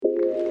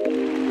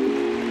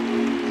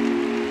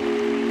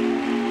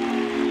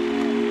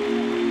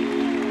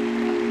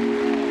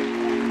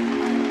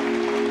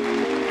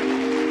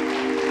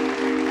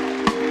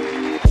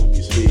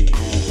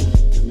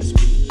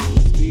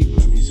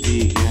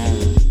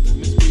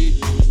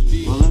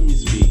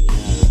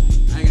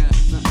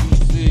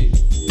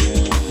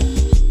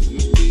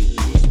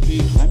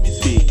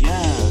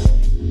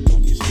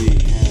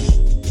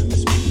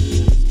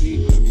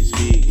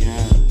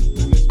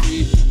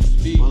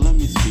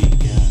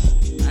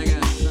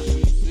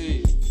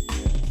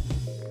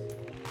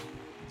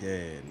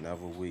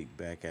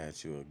back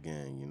at you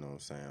again, you know what I'm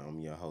saying?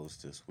 I'm your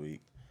host this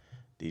week,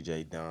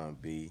 DJ Don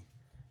B.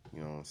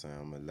 You know what I'm saying?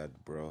 I'm gonna let the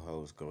bro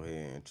host go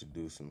ahead and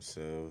introduce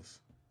themselves.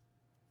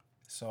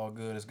 It's all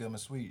good. It's good,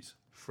 Miss Sweets.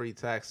 Free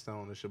Tax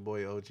Stone. It's your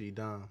boy OG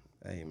Dom.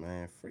 Hey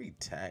man, free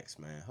tax,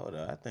 man. Hold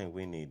up. I think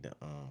we need to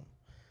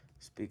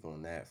speak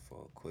on that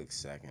for a quick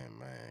second,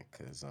 man.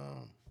 Cause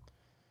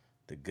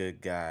the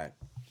good guy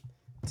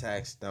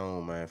Tax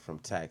Stone, man, from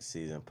Tax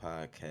Season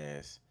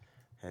Podcast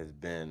has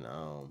been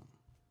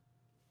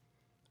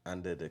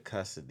under the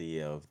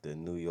custody of the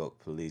New York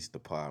Police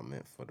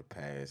Department for the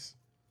past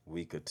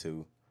week or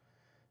two.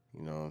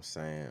 You know what I'm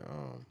saying?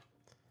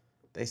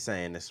 They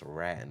saying it's a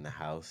rat in the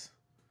house.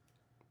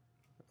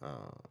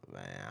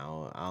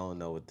 Man, I don't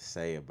know what to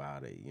say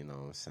about it. You know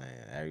what I'm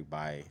saying?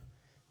 Everybody,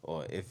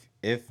 or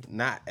if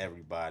not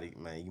everybody,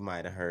 man, you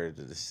might have heard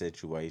of the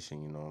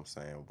situation. You know what I'm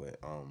saying? But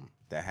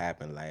that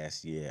happened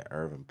last year at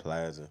Irving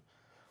Plaza.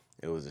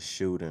 It was a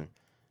shooting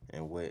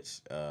in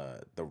which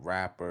the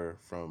rapper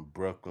from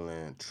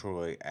Brooklyn,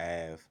 Troy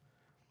Ave,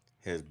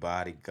 his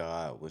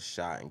bodyguard was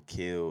shot and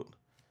killed.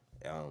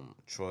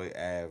 Troy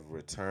Ave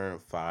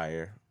returned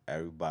fire.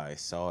 Everybody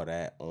saw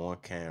that on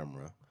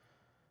camera.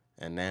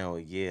 And now a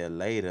year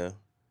later,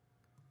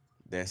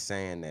 they're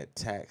saying that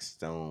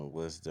Taxstone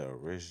was the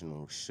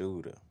original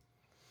shooter.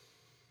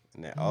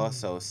 And they're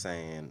also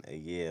saying a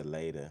year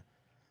later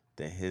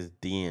that his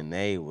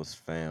DNA was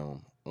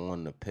found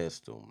on the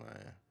pistol,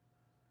 man.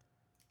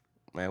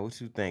 Man, what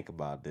you think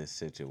about this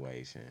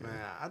situation?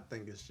 Man, I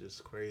think it's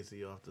just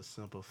crazy off the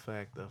simple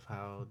fact of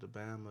how the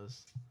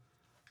Bamas,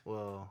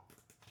 well,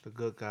 the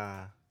good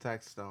guy,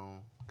 Tax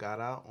Stone, got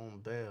out on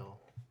bail.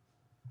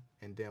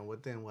 And then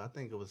within, well, I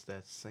think it was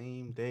that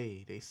same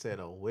day, they said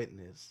a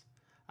witness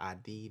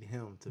ID'd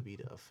him to be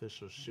the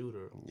official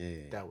shooter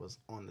Yeah. that was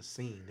on the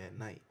scene that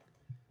night.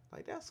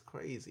 Like, that's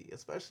crazy,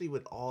 especially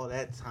with all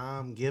that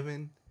time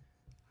given.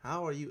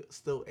 How are you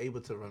still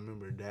able to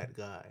remember that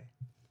guy?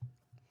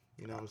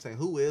 You know what I'm saying?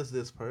 Who is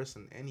this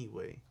person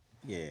anyway?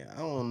 Yeah, I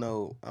don't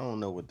know. I don't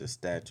know what the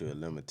statute of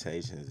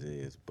limitations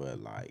is, but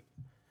like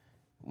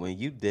when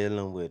you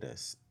dealing with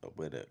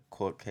a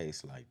court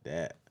case like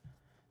that,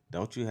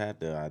 don't you have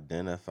to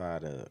identify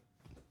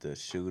the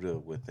shooter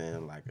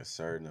within like a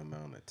certain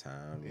amount of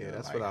time? You Yeah, know,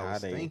 that's like what I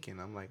was thinking.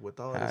 I'm like, with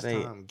all how this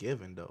they time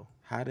given, though.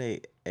 how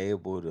they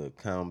able to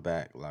come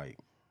back like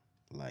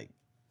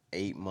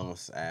 8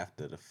 months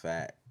after the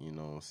fact? You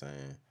know what I'm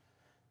saying?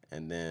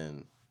 And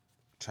then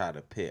try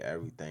to pit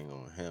everything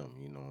on him.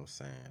 You know what I'm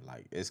saying?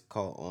 Like it's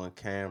caught on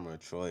camera.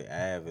 Troy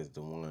Ave is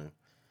the one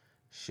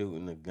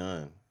shooting the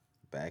gun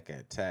back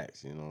at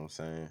Tax. You know what I'm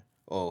saying?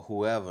 Or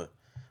whoever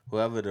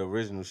the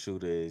original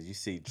shooter is. You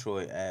see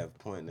Troy Ave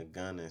pointing the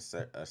gun in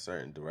a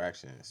certain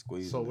direction, So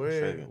squeezing the where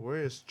trigger.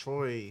 where is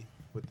Troy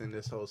within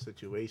this whole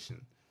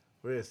situation?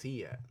 Where is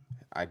he at?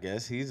 I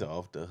guess he's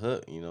off the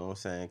hook. You know what I'm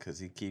saying? Cause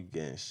he keep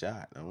getting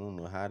shot. I don't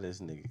know how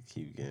this nigga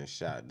keep getting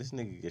shot. This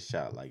nigga get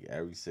shot like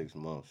every 6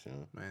 months. You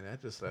know? Man,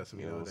 that just lets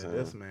me You know know what that I'm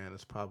this saying? man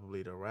is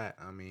probably the rat.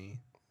 I mean,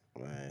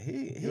 Man, you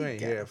he ain't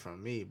got hear it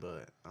from me,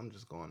 but I'm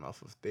just going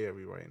off of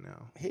theory right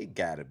now. he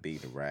gotta be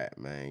the rat,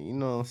 man. You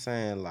know what I'm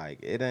saying? Like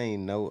it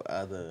ain't no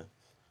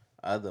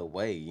other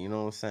way. You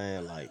know what I'm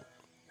saying? Like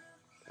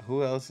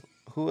who else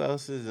who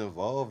else is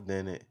involved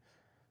in it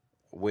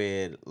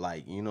where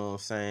like, you know what I'm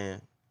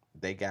saying,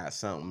 they got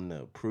something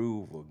to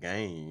prove or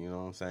gain, you know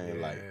what I'm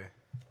saying? Like Yeah,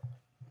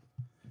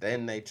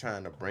 then they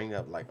trying to bring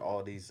up like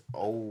all these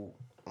old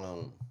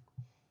um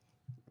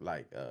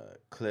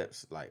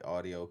clips, like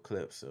audio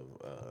clips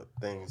of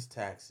things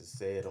Taxes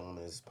said on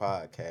his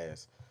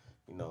podcast,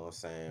 you know what I'm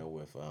saying,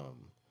 with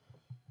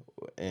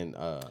in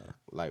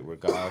like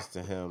regards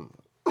to him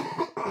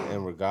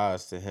in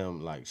regards to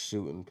him like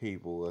shooting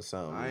people or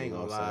something, I you ain't know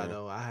gonna what I'm lie saying?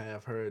 though. I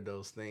have heard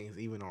those things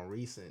even on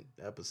recent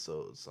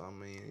episodes. So, I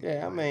mean,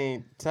 Yeah, I like,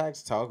 mean,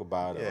 Tax talk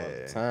about it all the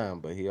yeah, time,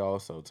 but he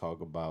also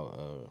talk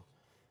about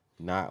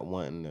not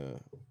wanting to,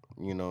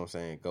 you know what I'm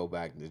saying, go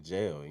back to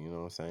jail, you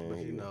know what I'm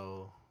saying?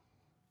 but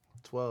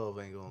 12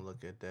 ain't gonna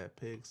look at that.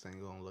 Pigs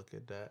ain't gonna look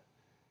at that.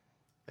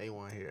 They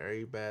want to hear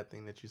every bad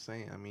thing that you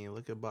saying. I mean,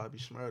 look at Bobby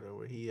Schmurder,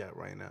 where he at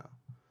right now,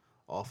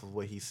 off of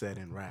what he said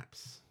in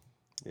raps.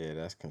 Yeah,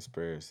 that's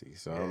conspiracy.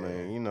 So I Yeah,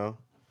 mean,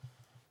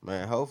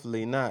 man,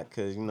 hopefully not,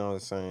 cause you know what I'm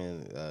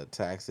saying.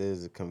 Tax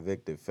is a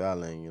convicted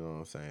felon, you know what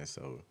I'm saying.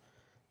 So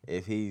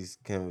if he's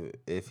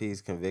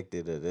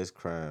convicted of this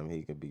crime,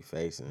 he could be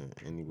facing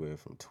anywhere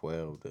from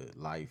 12 to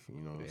life.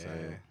 You know what I'm yeah.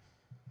 saying.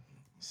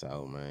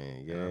 So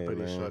man, And I'm yeah,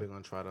 pretty sure man, they're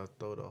gonna try to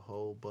throw the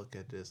whole book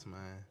at this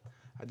man.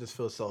 I just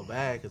feel so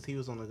bad because he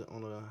was on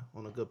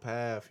a good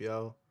path,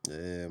 yo.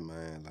 yeah,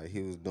 man. Like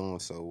he was doing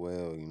so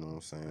well. You know what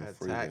I'm saying. At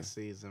tax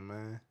season,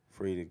 man.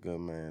 Free the good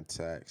man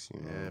Tax.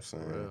 You know what Yeah, I'm for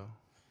saying. real.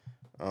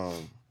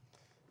 Um,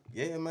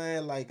 yeah,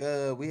 man. Like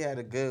we had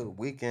a good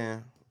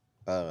weekend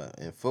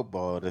in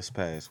football this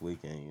past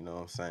weekend. You know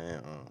what I'm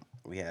saying.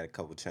 We had a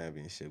couple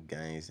championship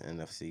games,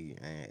 NFC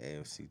and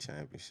AFC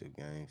championship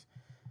games.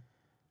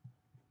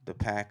 The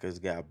Packers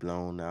got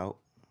blown out.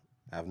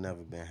 I've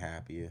never been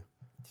happier.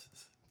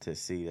 to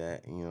see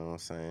that. You know what I'm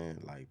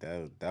saying? Like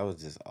that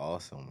was just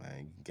awesome,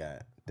 man. You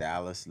got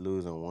Dallas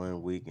losing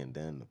 1 week, and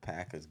then the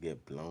Packers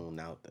get blown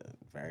out the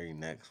very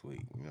next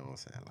week. You know what I'm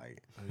saying?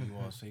 Like Who you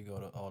want to see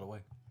go all the way?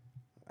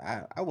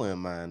 I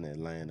wouldn't mind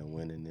Atlanta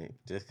winning it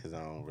just because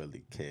I don't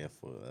really care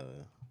for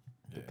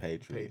the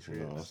Patriots. You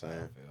know what I'm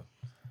Patriots.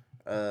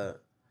 saying?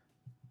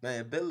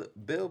 Man,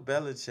 Bill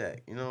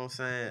Belichick, you know what I'm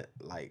saying?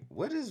 Like,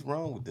 what is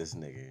wrong with this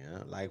nigga? You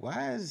know? Like,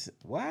 why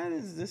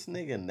does this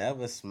nigga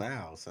never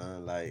smile,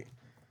 son? Like,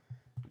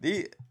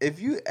 if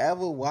you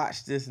ever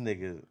watch this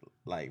nigga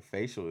like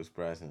facial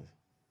expressions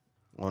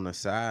on the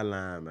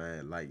sideline,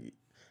 man, like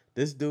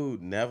this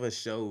dude never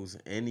shows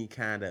any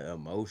kind of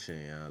emotion.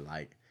 You know?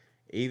 Like,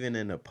 even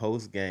in the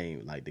post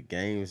game, like the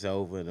game's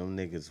over, them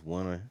niggas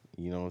won.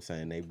 You know what I'm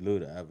saying? They blew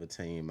the other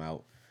team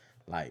out.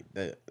 Like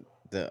the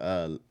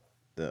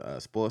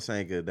sports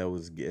anchor that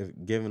was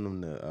giving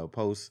them the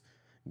post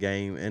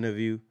game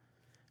interview,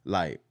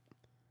 like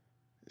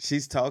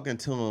she's talking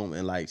to him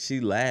and like she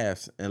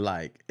laughs and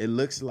like it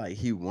looks like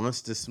he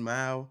wants to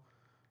smile,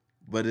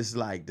 but it's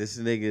like this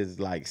nigga's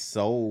like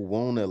soul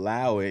won't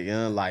allow it. You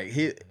know, like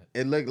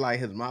it looked like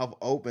his mouth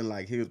open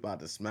like he was about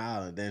to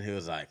smile, and then he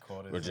was like,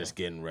 "We're just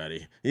getting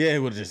ready. Yeah,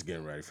 we're just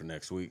getting ready for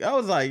next week." I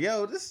was like,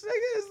 "Yo, this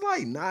nigga is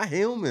like not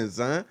human,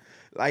 son.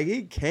 Like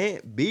he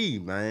can't be,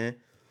 man."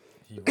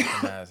 He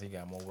recognized he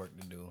got more work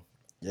to do.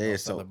 Yeah, No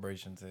so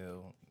celebration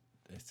till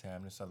it's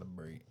time to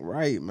celebrate.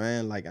 right,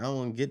 man. Like I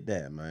don't get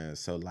that, man.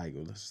 So like,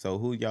 so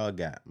who y'all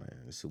got,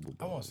 man? The Super I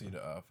Bowl. want to see the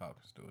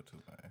Falcons do it too,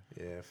 man.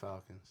 Yeah,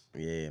 Falcons.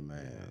 Yeah,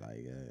 man.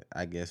 Like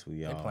I guess we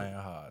They all. playing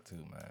hard too,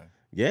 man.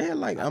 Yeah,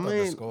 like I thought the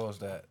mean, scores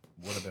that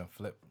would have been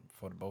flipped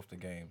for both the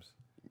games.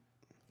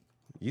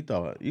 you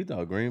thought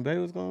Green Bay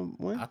was gonna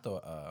win? I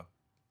thought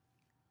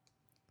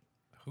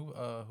who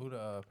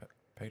the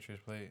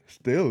Patriots played?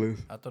 Steelers.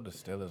 I thought the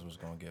Steelers was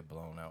gonna get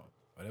blown out,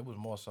 but it was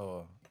more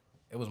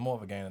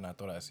of a game than I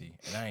thought I'd see,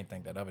 and I didn't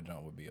think that other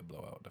jump would be a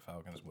blowout. The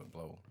Falcons would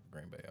blow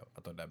Green Bay out.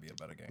 I thought that'd be a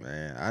better game.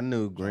 Man, I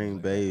knew Green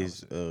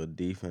Bay's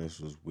defense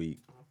was weak,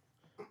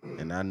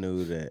 and I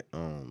knew that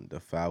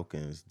the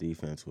Falcons'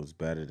 defense was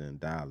better than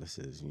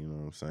Dallas's. You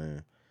know what I'm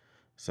saying?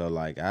 So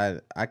like I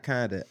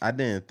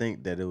didn't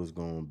think that it was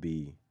gonna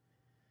be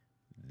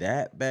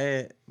that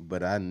bad,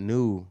 but I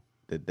knew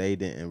that they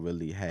didn't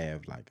really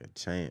have like a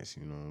chance.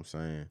 You know what I'm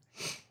saying?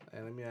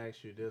 And let me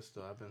ask you this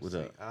though. What's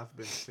up? I've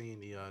been seeing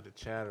the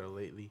chatter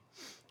lately.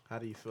 How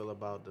do you feel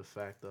about the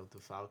fact of the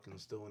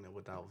Falcons doing it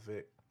without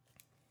Vic?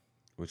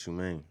 What you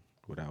mean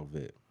without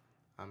Vic?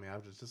 I mean,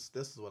 I've just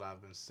this is what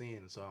I've been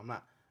seeing. So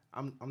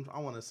I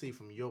want to see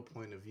from your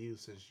point of view,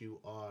 since you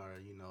are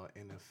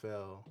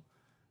NFL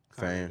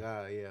kind Fan. of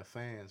guy,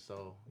 fan.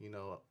 So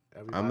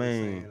everybody's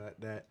saying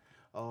that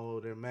oh,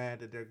 they're mad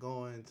that they're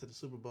going to the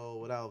Super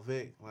Bowl without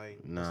Vic.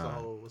 Like,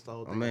 Nah. what's the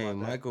whole I thing mean, about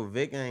that? Michael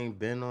Vick ain't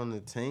been on the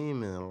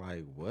team in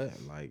like what,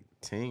 like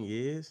 10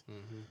 years?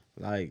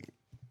 Mm-hmm. Like,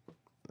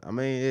 I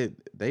mean,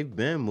 they've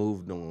been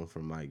moved on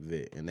from Mike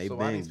Vick, and they've So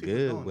why been these people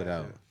good doing that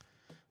without.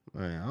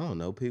 Man, I don't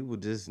know. People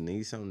just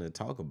need something to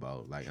talk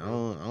about. Like, I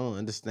don't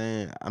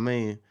understand. I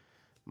mean,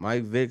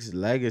 Mike Vick's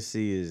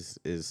legacy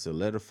is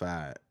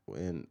solidified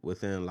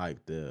within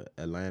like the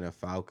Atlanta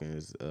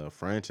Falcons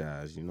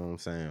franchise. You know what I'm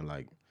saying?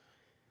 Like,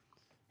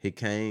 he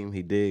came,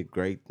 he did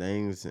great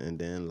things, and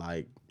then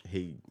like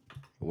he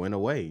went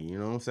away. You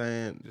know what I'm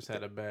saying? Just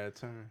had a bad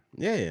turn.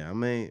 Yeah, I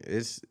mean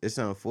it's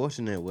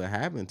unfortunate what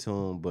happened to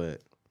him,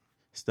 but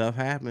stuff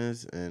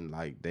happens, and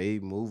like they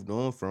moved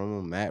on from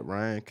him. Matt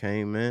Ryan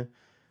came in,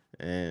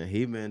 and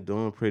he been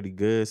doing pretty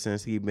good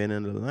since he been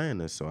in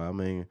Atlanta. So I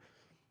mean,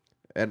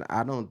 and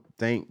I don't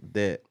think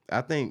that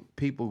I think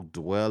people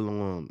dwell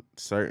on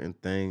certain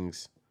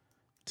things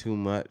too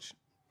much,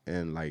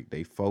 and like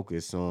they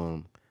focus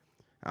on.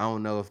 I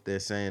don't know if they're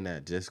saying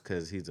that just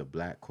because he's a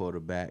black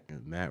quarterback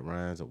and Matt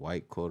Ryan's a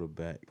white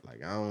quarterback.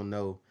 Like, I don't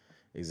know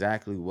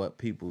exactly what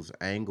people's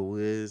angle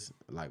is,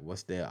 like,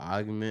 what's their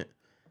argument.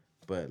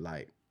 But,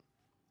 like,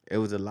 it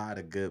was a lot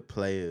of good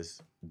players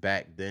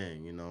back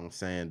then, you know what I'm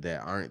saying,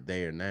 that aren't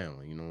there now.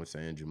 You know what I'm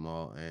saying?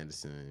 Jamal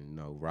Anderson,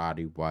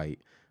 Roddy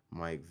White,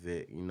 Mike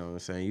Vick, you know what I'm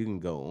saying? You can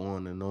go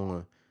on and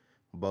on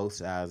both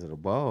sides of the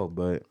ball,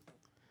 but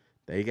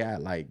they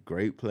got like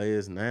great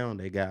players now.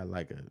 They got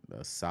like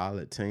a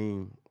solid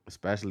team,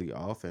 especially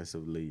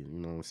offensively. You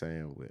know what I'm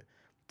saying? With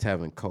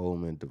Tevin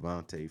Coleman,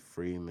 Devontae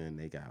Freeman.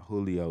 They got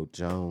Julio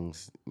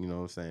Jones. You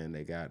know what I'm saying?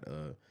 They got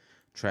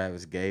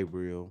Travis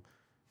Gabriel.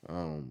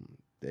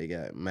 They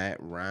got Matt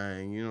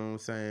Ryan. You know what I'm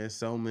saying?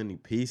 So many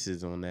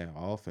pieces on that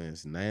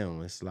offense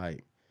now. It's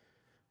like,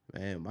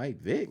 man, Mike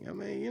Vick. I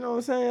mean, you know what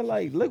I'm saying?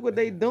 Like, look what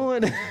they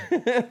doing.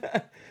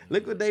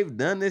 Look what they've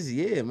done this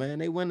year, man.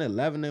 They went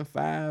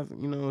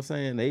 11-5. You know what I'm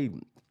saying? They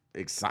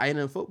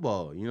exciting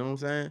football. You know what I'm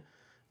saying?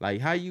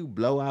 Like, how you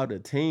blow out a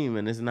team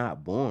and it's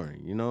not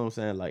boring. You know what I'm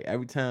saying? Like,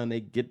 every time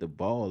they get the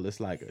ball, it's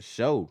like a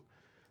show.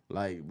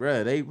 Like,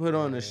 bruh, they put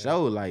on a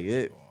show. Like,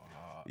 it.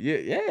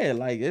 Yeah,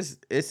 like,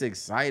 it's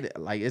exciting.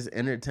 Like, it's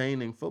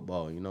entertaining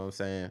football. You know what I'm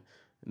saying?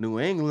 New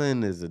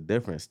England is a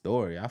different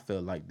story. I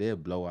feel like their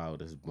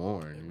blowout is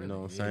boring. You know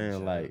what I'm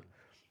saying? Like,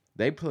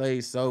 they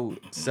play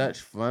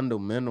such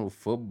fundamental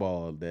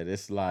football that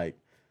it's like,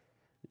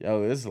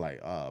 yo, it's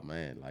like, oh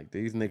man, like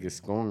these niggas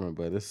scoring,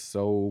 but it's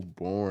so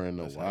boring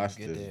to That's how you watch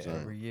get this there joint.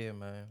 every year,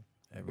 man.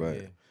 Every But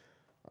year.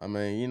 I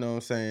mean, you know what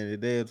I'm saying?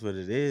 It is what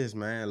it is,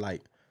 man.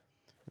 Like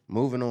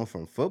moving on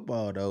from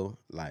football though,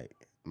 like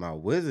my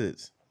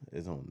Wizards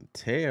is on the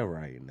tear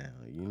right now.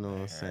 You know what I'm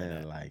I heard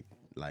saying? that.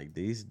 Like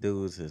these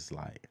dudes is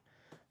like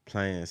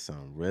playing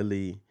some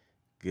really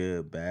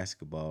good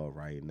basketball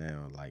right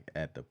now, like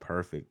at the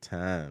perfect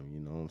time. You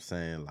know what I'm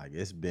saying? Like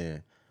it's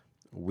been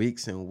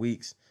weeks and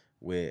weeks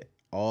with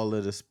all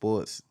of the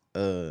sports,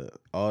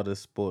 all the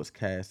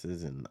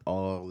sportscasters and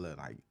all the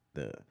like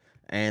the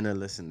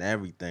analysts and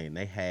everything.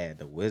 They had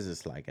the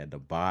Wizards like at the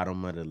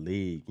bottom of the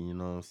league. You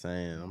know what I'm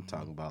saying? I'm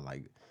talking about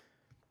like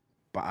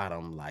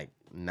bottom like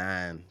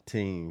 9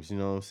 teams. You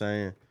know what I'm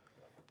saying?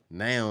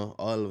 Now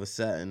all of a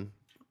sudden,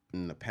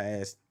 in the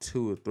past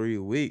 2 or 3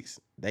 weeks,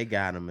 they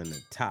got them in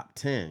the top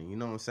 10. You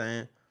know what I'm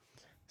saying?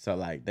 So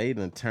like they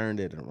done turned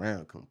it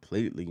around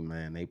completely,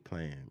 man. They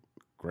playing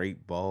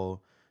great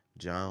ball.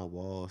 John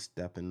Wall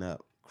stepping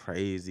up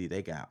crazy.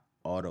 They got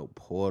Otto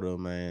Porter,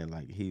 man.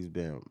 Like he's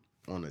been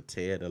on a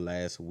tear the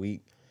last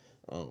week.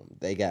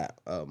 They got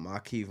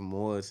Markieff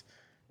Morris.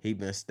 He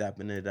been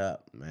stepping it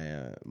up,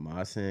 man.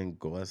 Marcin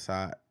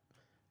Gortat.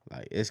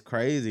 Like it's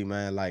crazy,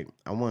 man. Like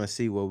I want to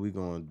see what we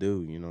gonna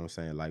do. You know what I'm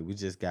saying? Like we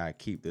just gotta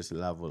keep this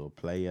level of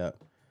play up,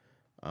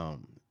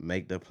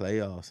 make the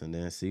playoffs, and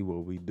then see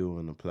what we do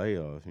in the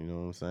playoffs. You know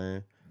what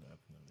I'm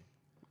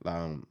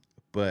saying?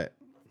 But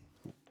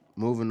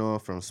moving on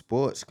from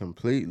sports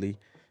completely,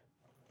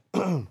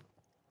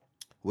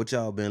 what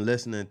y'all been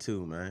listening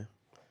to, man?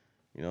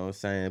 You know what I'm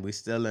saying? We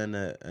still in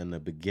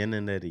the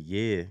beginning of the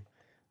year.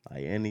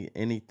 Like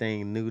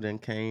anything new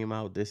that came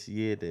out this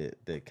year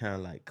that kind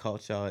of like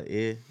caught y'all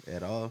ear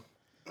at all?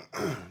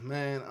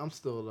 Man, I'm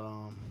still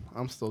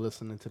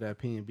listening to that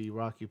P&B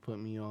Rock you put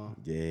me on.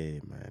 Yeah,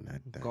 man.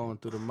 That thing Going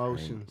through the crank,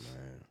 motions.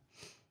 man.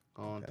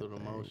 Going That through the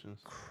thing motions.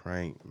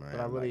 crank, man. But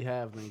I really Like,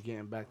 have been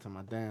getting back to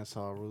my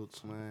dancehall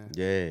roots, man.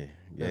 yeah.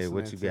 What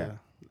Listening you to got?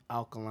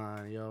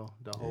 Alkaline, yo.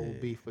 The whole Yeah,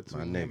 beef my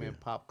between him nigga. and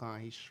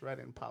Popcorn. He's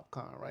shredding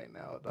Popcorn right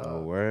now, Oh,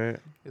 dog.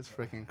 word? It's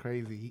freaking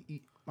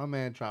crazy. My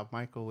man dropped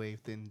Microwave,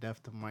 then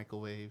Death to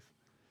Microwave.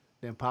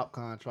 Then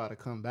Popcorn tried to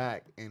come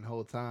back, and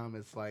whole time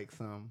it's like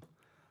some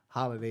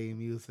holiday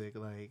music.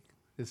 Like,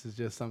 this is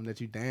just something that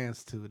you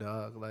dance to,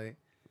 dog. Like,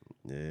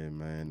 Yeah,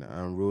 man.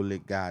 The Unruly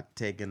guy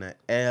taking an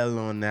L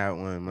on that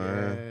one,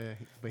 man.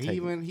 yeah. But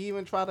Take- he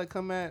even tried to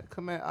come at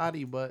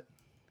Adi, but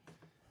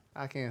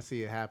I can't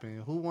see it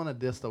happening. Who want to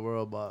diss the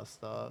world boss,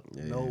 dog?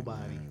 Yeah,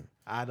 Nobody. man.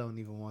 I don't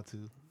even want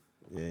to.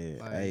 Yeah.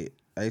 Like-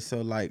 Hey,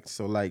 so like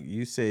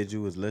you said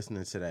you was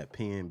listening to that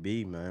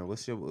P&B, man.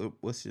 What's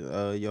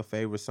your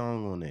favorite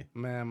song on there?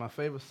 Man, my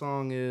favorite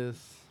songs.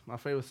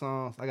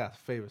 I got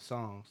favorite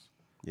songs.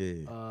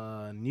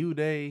 Yeah. New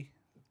Day,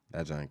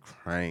 That joint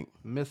crank.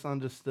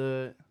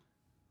 Misunderstood,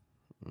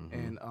 Mm-hmm.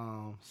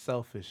 and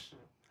Selfish.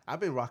 I've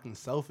been rocking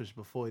Selfish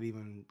before it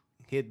even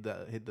hit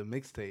the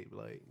mixtape.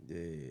 Like,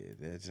 Yeah,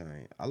 that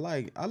joint. I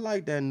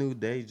like that New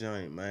Day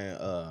joint, man.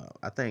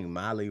 I think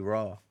Molly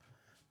Raw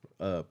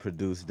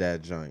produced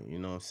that joint. You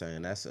know what I'm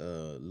saying? That's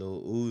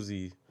Lil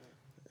Uzi.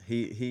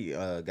 He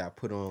got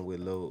put on with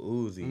Lil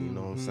Uzi, you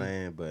know what I'm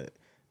saying? But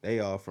they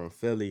all from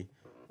Philly.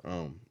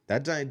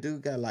 That joint do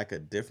got like a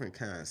different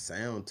kind of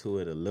sound to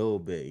it a little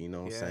bit, you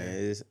know what I'm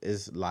saying?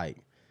 It's like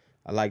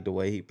I like the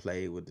way he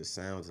played with the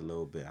sounds a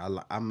little bit.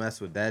 I mess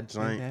with that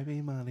joint. that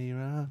be Molly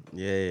Rock.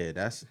 Yeah,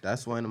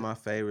 that's one of my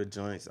favorite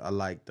joints. I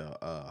like the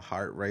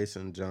Heart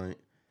Racing joint.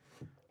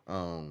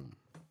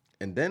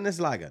 And then it's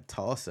like a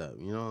toss up,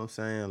 you know what I'm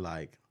saying?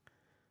 Like,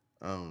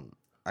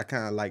 I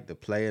kind of like the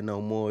Player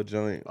No More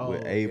joint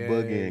with A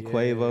Boogie and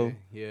Quavo.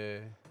 Yeah.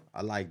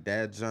 I like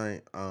that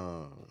joint.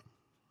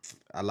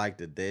 I like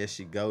the There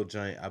She Go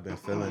joint. I've been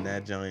feeling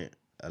that joint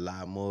a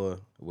lot more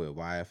with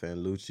YF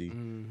and Lucci.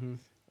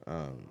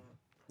 Mm-hmm.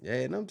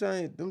 Yeah,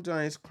 them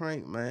joints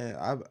crank, man.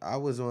 I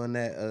was on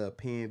that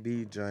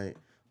P&B joint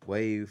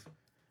Wave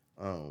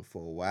for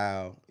a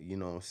while, you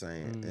know what I'm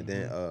saying? And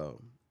then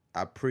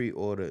I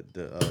pre-ordered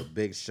the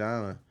Big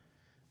Sean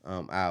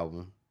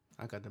album,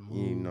 I got the moves.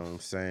 you know what I'm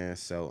saying?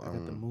 So I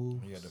got the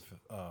moves. You got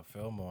the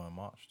Fillmore in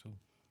March too.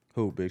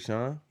 who, Big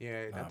Sean?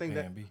 Yeah, I Nah, think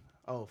that. P&B.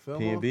 Oh, Phil.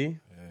 P&B?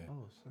 Yeah.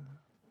 Oh, son.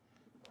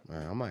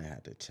 Man, I might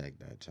have to check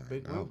that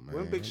joint out, man.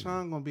 When Big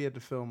Sean gonna be at the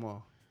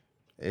Fillmore?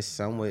 It's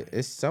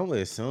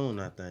somewhere soon,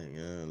 I think.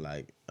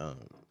 Like,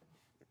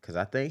 cause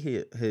I think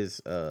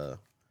his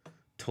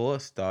tour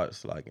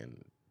starts like in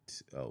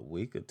a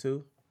week or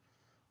two,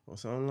 or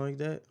something like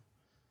that.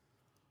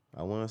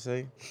 I want to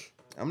say,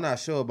 I'm not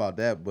sure about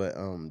that, but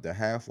the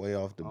halfway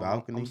off the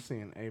balcony. I'm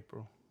seeing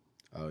April.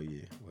 Oh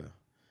yeah, well,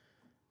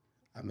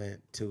 I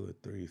meant 2 or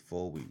 3,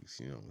 4 weeks.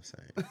 You know what I'm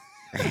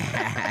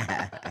saying?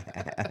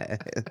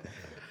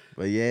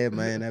 But yeah,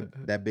 man,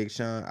 that Big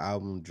Sean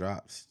album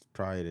drops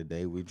probably the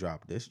day we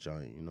drop this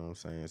joint. You know what I'm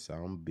saying? So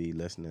I'm gonna be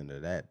listening to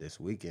that this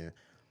weekend.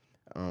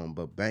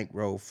 But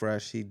Bankroll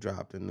Fresh, he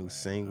dropped a new Man,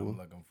 single. I'm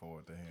looking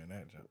forward to hearing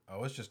that.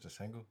 Oh, it's just a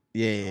single?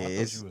 Yeah, Oh, I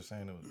thought it's you were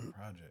saying it was a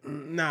project.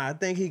 nah. I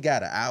think he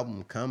got an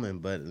album coming,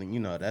 but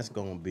that's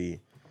gonna be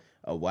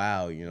a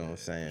while. You know what I'm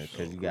saying?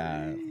 Because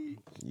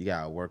you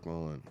got to work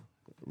on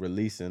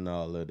releasing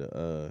all of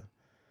the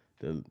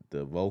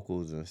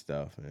vocals and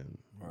stuff, and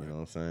you know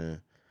what I'm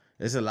saying.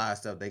 There's a lot of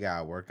stuff they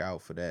gotta work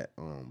out for that.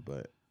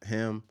 But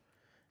him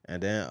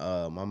and then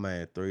my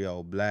man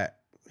 3 Black,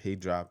 he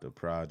dropped a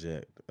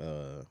project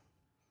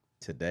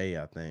today,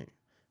 I think,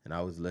 and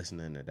I was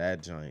listening to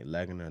that joint,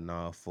 Legging and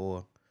All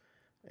Four,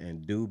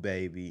 and Do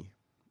Baby.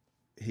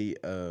 He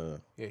Yeah,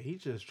 he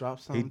just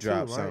dropped he something too,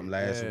 dropped right? something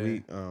last Yeah.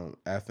 week.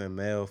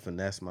 FML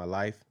Finesse My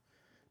Life.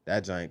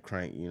 That joint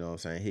crank. You know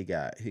what I'm saying. He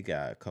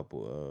got a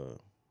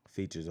couple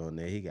features on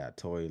there. He got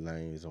Tory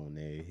Lanez on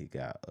there. He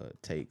got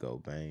Take Go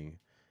Bang.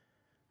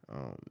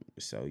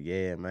 So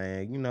yeah,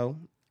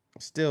 man.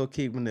 Still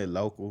keeping it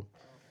local.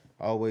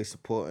 Always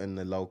supporting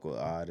the local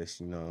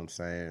artists. You know what I'm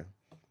saying.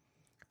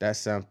 That's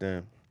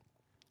something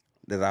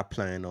that I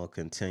plan on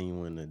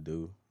continuing to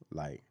do.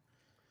 Like,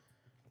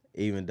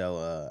 even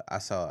though I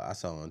saw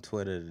on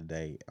Twitter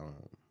today,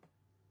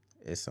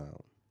 it's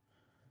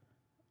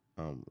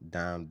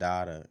Dime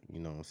Dada, you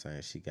know what I'm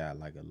saying? She got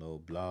like a little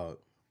blog,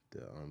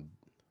 the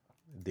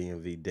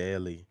DMV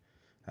Daily.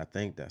 I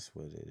think that's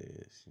what it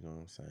is. You know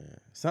what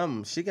I'm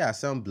saying? She got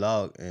some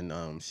blog,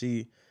 and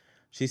she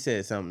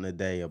said something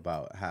today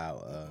about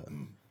how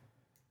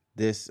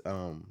this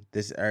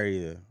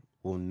area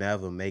will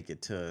never make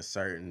it to a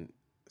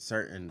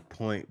certain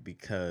point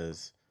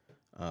because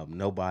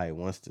nobody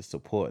wants to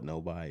support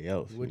nobody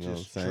else. Which you know is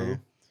what I'm saying? true.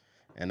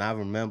 And I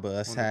remember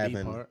us On the B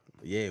having, part.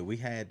 we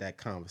had that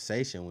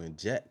conversation when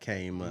Jet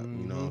came up,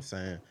 you know what I'm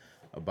saying,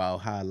 about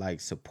how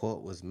like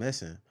support was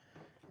missing.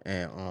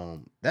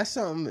 And that's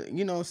something,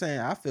 you know what I'm saying,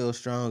 I feel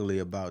strongly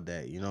about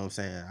that, you know what I'm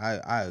saying?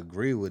 I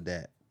agree with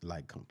that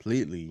like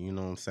completely, you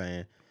know what I'm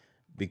saying?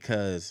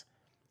 Because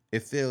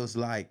it feels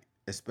like,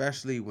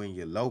 especially when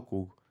you're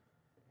local,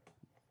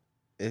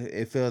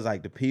 it feels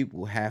like the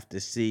people have to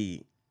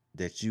see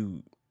that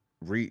you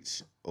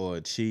reach or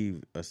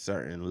achieve a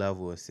certain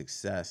level of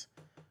success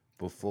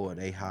before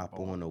they hop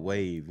on the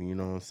wave. You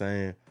know what I'm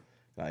saying?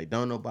 Like,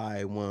 don't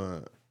nobody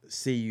want to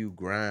see you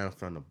grind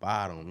from the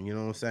bottom. You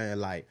know what I'm saying?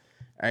 Like,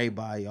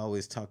 everybody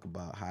always talk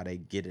about how they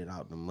get it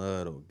out the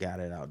mud or got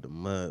it out the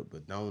mud,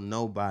 but don't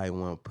nobody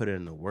want to put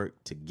in the work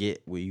to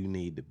get where you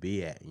need to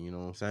be at. You know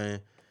what I'm saying?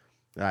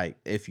 Like,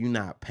 if you're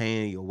not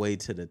paying your way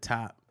to the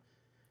top,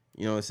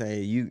 you know what I'm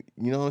saying? You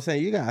know what I'm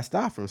saying? You gotta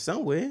start from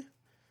somewhere.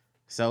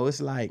 So it's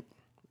like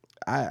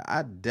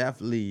I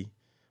definitely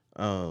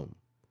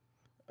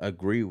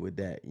agree with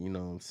that. You know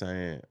what I'm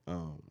saying?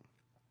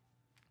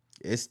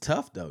 It's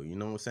tough though. You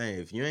know what I'm saying?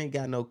 If you ain't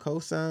got no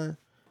cosign,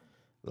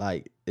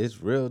 like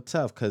it's real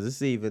tough because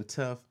it's even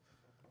tough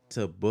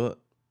to book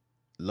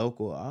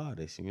local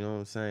artists. You know what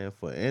I'm saying?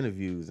 For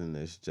interviews in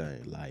this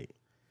joint, like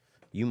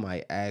you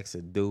might ask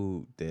a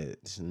dude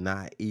that's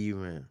not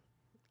even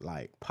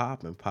like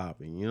popping.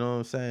 You know what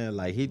I'm saying?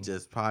 Like he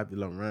just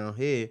popular around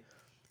here,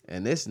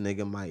 and this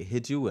nigga might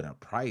hit you with a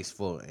price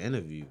for an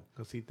interview.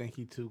 Cause he think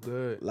he too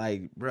good.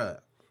 Like, bruh,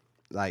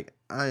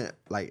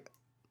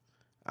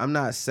 I'm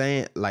not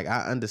saying, like,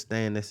 I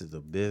understand this is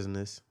a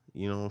business.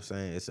 You know what I'm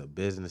saying? It's a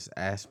business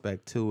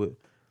aspect to it.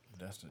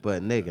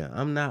 But nigga,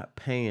 I'm not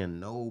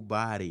paying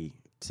nobody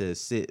to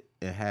sit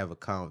and have a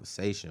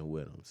conversation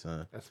with them,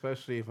 son.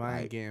 Especially if I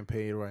Like, ain't getting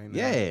paid right now.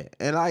 Yeah,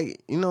 and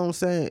like, you know what I'm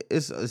saying?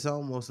 It's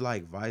almost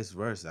like vice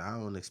versa. I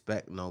don't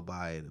expect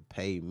nobody to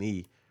pay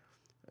me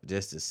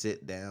just to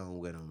sit down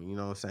with them. You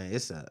know what I'm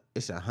saying?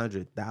 It's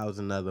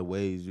 100,000 other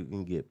ways you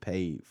can get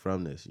paid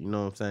from this. You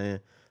know what I'm saying?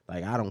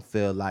 Like, I don't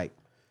feel like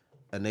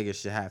a nigga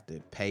should have to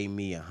pay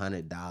me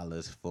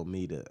 $100 for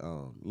me to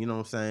you know what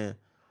I'm saying?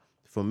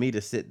 For me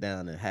to sit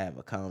down and have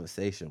a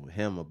conversation with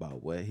him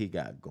about what he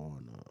got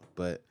going on.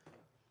 But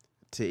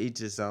to each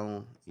his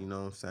own, you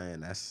know what I'm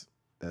saying?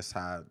 That's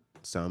how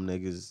some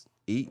niggas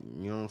eat,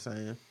 you know what I'm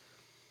saying?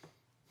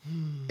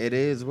 It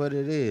is what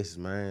it is,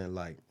 man.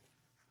 Like,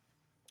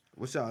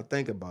 what y'all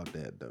think about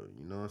that though?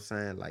 You know what I'm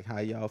saying? Like, how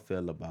y'all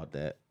feel about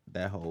that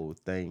whole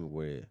thing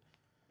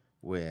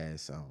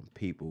whereas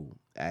people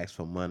ask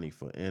for money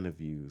for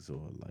interviews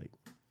or like,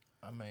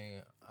 I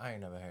mean, I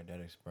ain't never had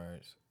that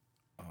experience,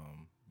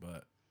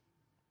 but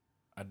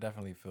I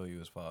definitely feel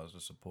you as far as the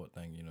support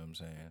thing. You know what I'm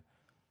saying?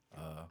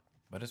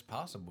 But it's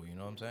possible. You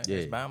know what I'm saying? Yeah.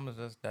 It's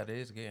Bama's that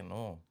is getting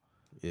on.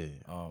 yeah,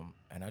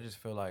 And I just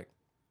feel like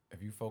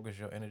if you focus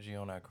your energy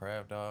on that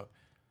craft, dog.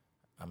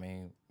 I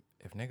mean,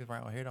 if niggas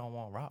around here don't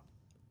want rock,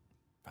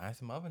 find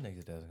some other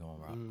niggas that's gonna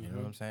rock. You know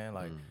what I'm saying?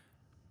 Like,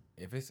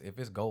 if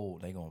it's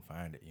gold, they gonna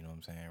find it. You know what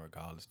I'm saying?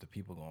 Regardless, the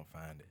people gonna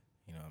find it.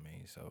 You know what I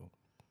mean? So,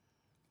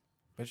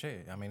 but yeah,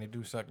 I mean, it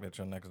do suck that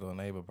your next door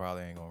neighbor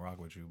probably ain't gonna rock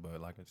with you.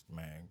 But like, it's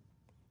man,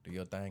 do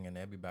your thing and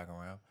they'll be back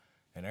around,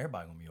 and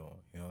everybody gonna be on.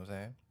 You know what I'm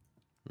saying?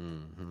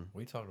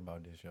 We talked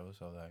about this show,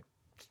 so like,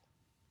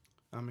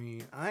 I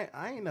mean, I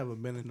ain't never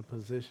been in a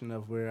position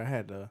of where I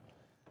had to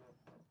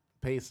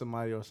pay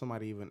somebody or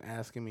somebody even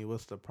asking me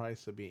what's the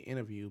price to be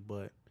interviewed,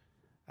 but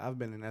I've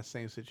been in that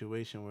same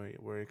situation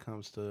where it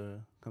comes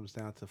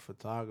down to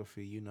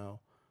photography. You know,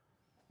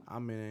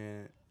 I'm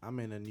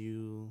in a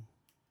new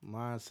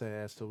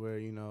mindset as to where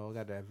I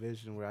got that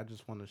vision where I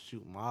just want to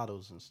shoot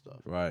models and stuff.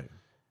 Right.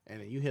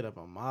 And then you hit up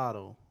a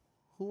model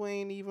who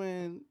ain't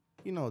even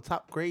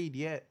top grade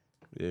yet,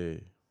 Yeah.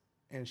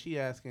 and she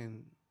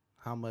asking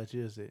how much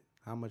is it?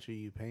 How much are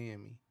you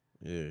paying me?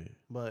 Yeah.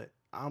 But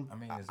I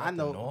mean, is that I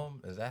know the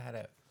norm? Is that how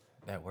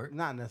that works?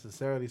 not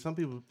necessarily. Some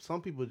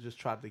people just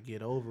try to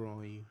get over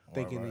on you,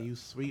 thinking that you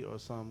sweet or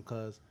something.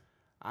 Cause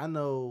I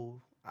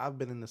know I've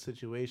been in a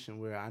situation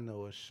where I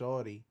know a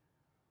shorty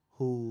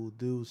who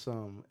do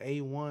some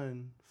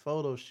A1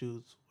 photo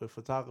shoots with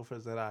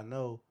photographers that I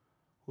know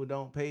who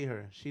don't pay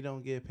her. She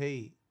don't get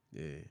paid.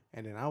 Yeah.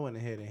 And then I went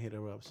ahead and hit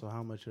her up. So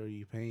how much are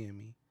you paying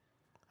me?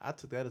 I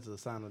took that as a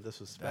sign of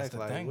disrespect. That's the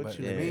like, thing, what but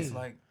you yeah, mean? it's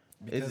like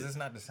because It's- it's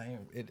not the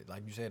same. It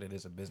like you said, it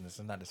is a business.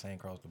 It's not the same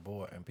across the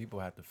board, and people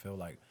have to feel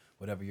like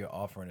whatever you're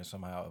offering is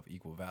somehow of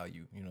equal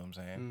value. You know what I'm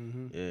saying?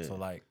 Mm-hmm. Yeah. So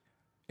like,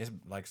 it's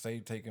like say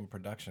taking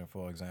production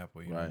for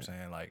example. You know what I'm Right.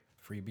 saying? Like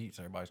free beats,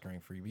 everybody's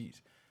screaming free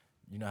beats.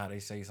 You know how they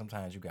say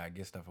sometimes you gotta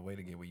get stuff away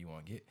to get what you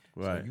want to get.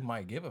 Right. So you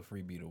might give a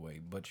free beat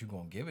away, but you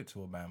gonna give it to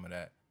Obama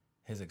that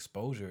his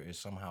exposure is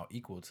somehow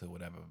equal to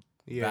whatever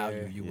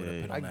value you would have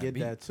Yeah. put on I that get beat.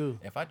 that too.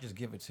 If I just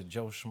give it to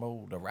Joe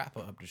Schmo, the rapper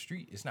up the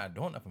street, it's not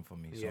doing nothing for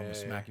me. So I'm Yeah. gonna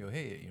smack your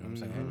head. You know what I'm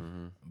saying?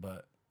 Mm-hmm.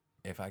 But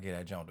if I get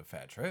that jump to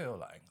Fat Trail,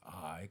 like,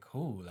 all right,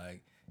 cool.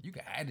 Like, you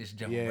can add this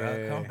jump, Yeah.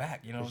 bro. Come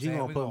back. You know what I'm She saying?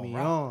 gonna We put me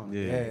rock. on.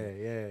 Yeah.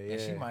 Yeah.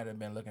 And she might have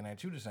been looking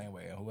at you the same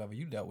way, and whoever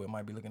you dealt with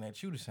might be looking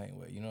at you the same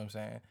way. You know what I'm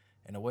saying?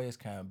 And the way it's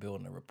kind of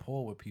building a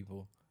rapport with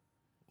people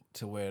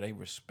to where they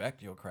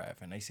respect your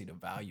craft and they see the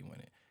value in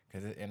it.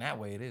 Because in that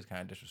way, it is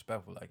kind of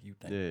disrespectful, like you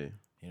think. Yeah.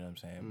 You know what I'm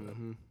saying?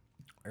 Mm-hmm.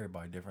 But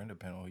everybody different,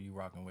 depending on who you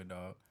rocking with,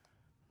 dog.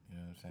 You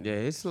know what I'm saying?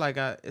 Yeah,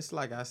 it's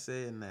like I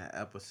said in that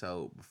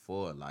episode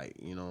before, like,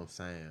 you know what I'm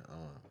saying?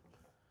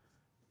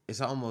 It's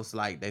almost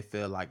like they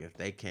feel like if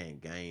they can't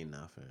gain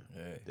nothing,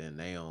 Yeah. then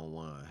they don't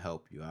want to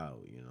help you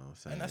out, you know what I'm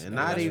saying? And that's, And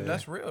not not even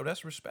that's real.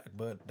 That's respect.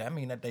 But that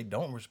mean that they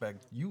don't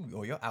respect you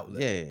or your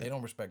outlet. Yeah. They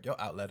don't respect your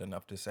outlet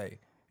enough to say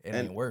it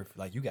And- ain't worth.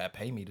 Like, you got to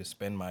pay me to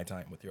spend my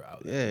time with your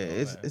outlet. yeah, You know what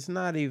I'm saying? it's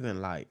not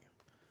even like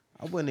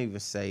I wouldn't even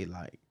say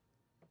like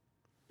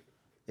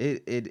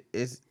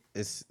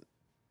it's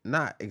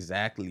not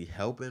exactly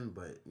helping,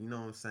 but you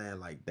know what I'm saying?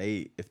 Like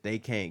if they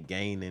can't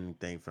gain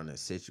anything from the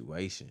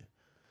situation,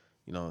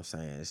 you know what I'm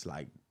saying? It's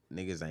like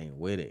niggas ain't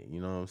with it.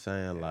 You know what I'm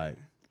saying?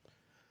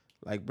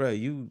 Like bro,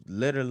 you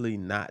literally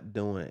not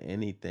doing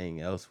anything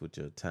else with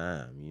your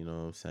time. You know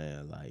what I'm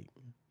saying? Like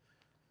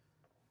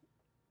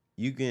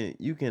you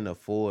can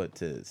afford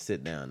to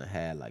sit down and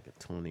have like a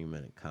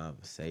 20-minute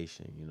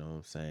conversation, you know what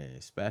I'm saying?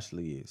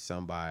 Especially if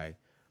somebody,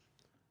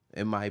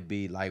 it might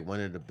be like one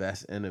of the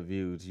best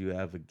interviews you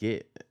ever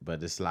get,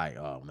 but it's like,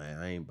 oh man,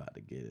 I ain't about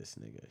to give this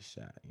nigga a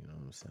shot, you know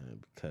what I'm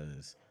saying?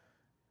 Because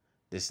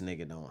this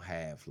nigga don't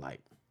have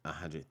like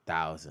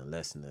 100,000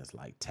 listeners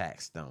like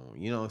Taxstone,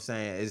 you know what I'm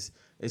saying?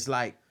 It's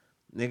like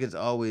niggas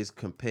always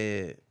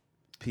compare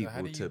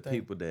people do you to think-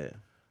 people that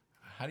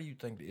How do you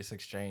think that it's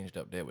exchanged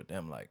up there with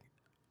them? Like,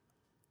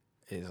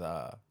 is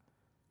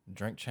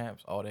Drink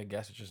Champs, all their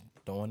guests are just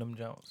throwing them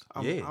jumps?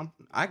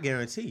 I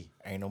guarantee.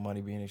 Ain't no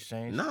money being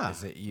exchanged? Nah,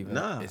 Is it even?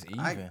 Nah, It's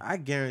even. I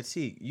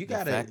guarantee you The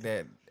gotta. fact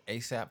that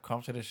ASAP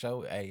comes to the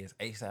show, hey, it's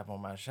ASAP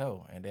on my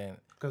show, and then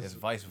 'Cause- it's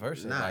vice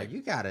versa. Nah, like,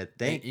 you gotta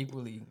they think.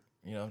 equally,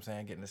 you know what I'm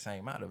saying, getting the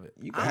same out of it.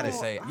 You I gotta just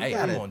say, you hey,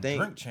 gotta I'm on think.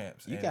 Drink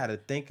Champs. You and gotta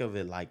think of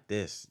it like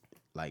this.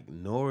 Like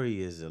Nori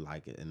is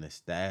like an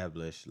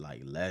established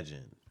like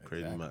legend,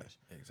 pretty Exactly, much.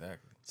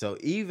 Exactly. So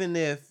even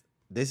if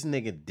this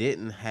nigga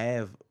didn't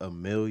have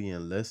 1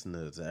 million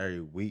listeners every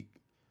week,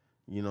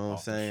 you know what I'm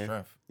Off the saying?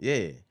 strength.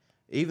 Yeah.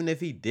 Even if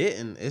he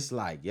didn't, it's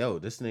like, yo,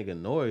 this nigga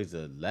Nori's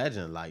a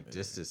legend. Like,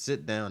 just to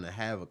sit down and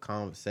have a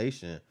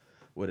conversation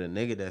with a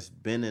nigga that's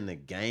been in the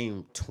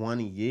game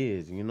 20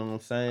 years, you know what I'm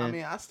saying? I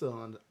mean,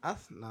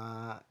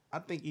 I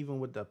think even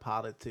with the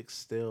politics,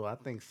 still, I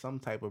think some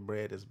type of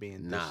bread is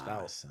being dished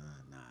out. Son,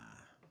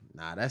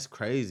 nah, that's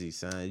crazy,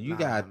 son. You Nah,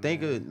 gotta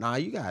think of man. it. Nah,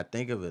 you gotta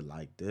think of it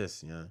like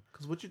this, yeah.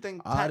 Cause what you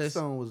think Artists-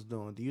 Taxstone was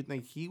doing? Do you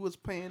think he was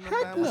paying them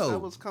Heck that much no. that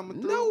was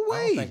coming through? No I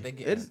way. don't think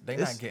they're It's-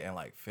 not getting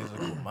like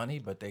physical money,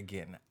 but they're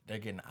getting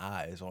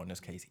eyes, or in this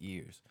case,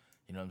 ears.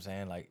 You know what I'm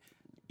saying? Like,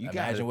 You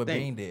imagine gotta what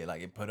think. Bean did.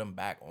 Like, it put him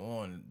back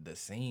on the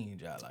scene,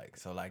 y'all. Like,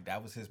 so like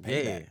that was his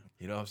payback. Yeah.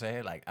 You know what I'm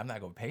saying? Like, I'm not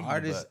gonna pay you,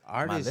 Artists- but my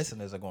artists-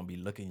 listeners are gonna be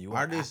looking you up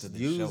Artists after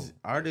the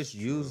show.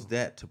 use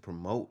that to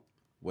promote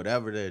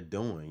whatever they're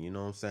doing. You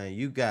know what I'm saying?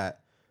 You got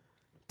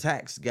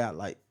Tax got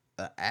like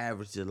an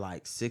average of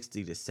like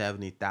 60 to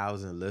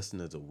 70,000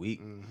 listeners a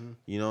week. Mm-hmm.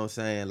 You know what I'm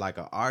saying? Like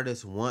an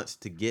artist wants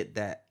to get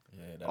that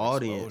Yeah, that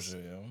audience.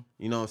 exposure, you know?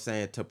 You know what I'm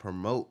saying? To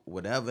promote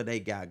whatever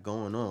they got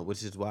going on,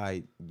 which is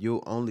why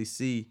you'll only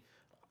see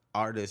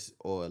artists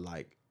or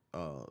like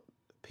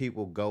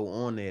people go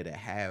on there to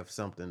have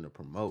something to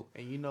promote.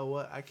 And you know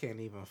what? I can't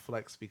even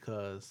flex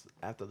because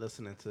after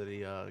listening to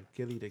the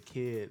Gilly the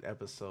Kid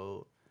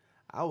episode,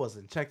 I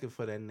wasn't checking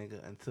for that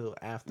nigga until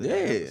after. Yeah,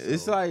 that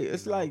it's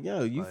episode, like you know?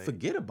 yo, you Like,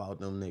 forget about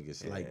them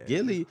niggas. Yeah, Like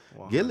Gilly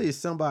 100. is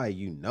somebody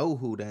you know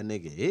who that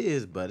nigga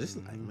is, but it's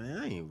like, man,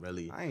 I ain't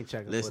really I ain't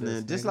checking listening.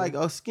 for this Just nigga. like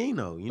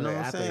Oskino, you know But what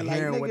I'm after saying?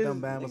 hearing Like what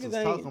them niggas, Bama's was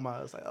ain't- talking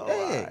about, it's like, oh, Yeah.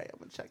 all right, I'm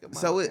gonna check him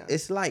So out.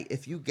 it's like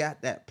if you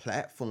got that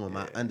platform,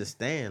 I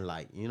understand.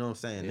 Like, you know what I'm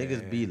saying?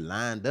 Niggas be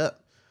lined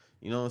up.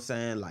 You know what I'm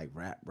saying? Like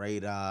Rap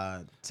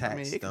Radar, Tax I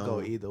mean, it could Stone.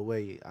 go either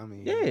way. I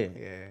mean, Yeah.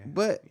 yeah.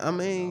 But I never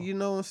mean, know. you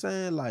know what I'm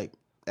saying? Like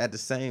at the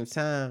same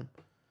time,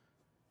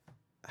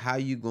 how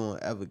you gonna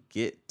ever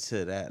get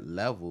to that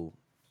level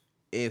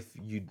if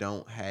you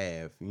don't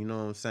have, you know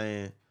what I'm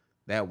saying,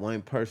 that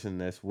one person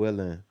that's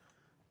willing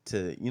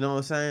to, you know what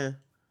I'm saying?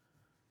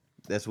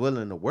 That's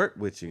willing to work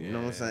with you. You know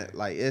what I'm saying? Yeah.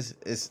 Like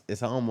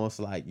it's almost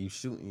like you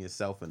shooting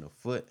yourself in the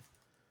foot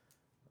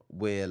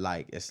where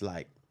like it's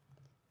like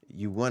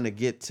you want to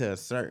get to a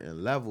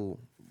certain level,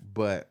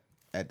 but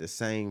at the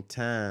same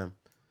time,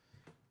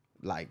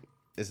 like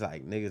it's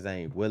like niggas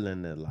ain't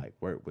willing to like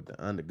work with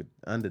the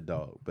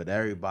underdog, but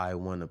everybody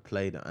want to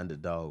play the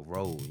underdog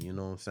role. You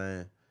know what I'm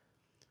saying?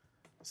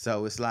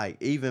 So it's like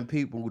even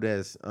people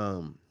that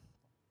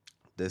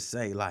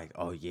say like,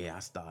 oh yeah, I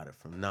started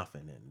from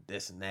nothing and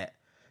this and that.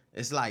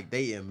 It's like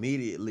they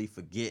immediately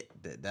forget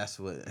that that's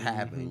what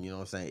happened. You know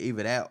what I'm saying?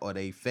 Either that or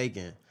they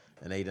faking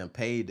and they done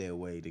paid their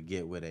way to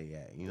get where they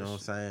at. You know what I'm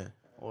saying?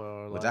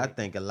 Or Which like, I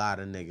think a lot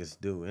of niggas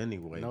do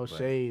anyway. no but,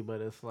 shade, but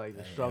it's like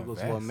the struggle's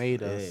what invest.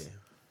 made us. Yeah.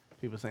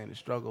 People saying the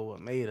struggle what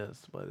made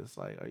us, but it's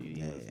like, are you?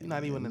 Yeah, You're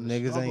not even in the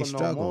niggas struggle ain't no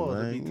struggle, more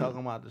to man. be You- talking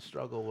about the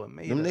struggle what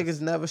made Them us.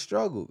 niggas never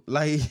struggled.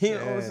 Like, you know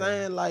what I'm Yeah.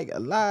 saying? Like a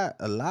lot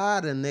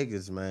of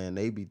niggas, man,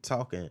 they be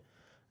talking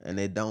and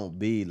they don't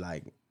be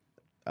like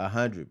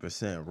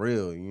 100%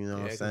 real. You know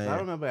what I'm 'Cause saying? I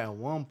remember at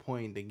one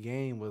point the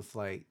game was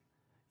like,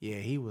 yeah,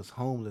 he was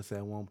homeless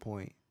at one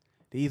point.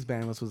 These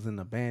Bama's was in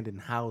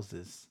abandoned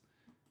houses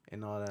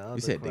and all that other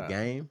You said crap. the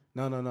game?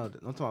 No. I'm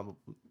talking about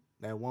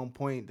at one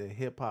point the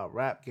hip hop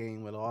rap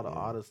game with all the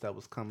artists that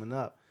was coming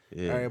up.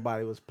 Yeah.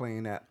 Everybody was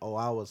playing that. Oh,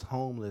 I was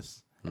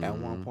homeless at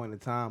one point in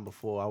time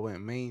before I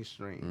went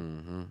mainstream.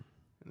 Mm-hmm.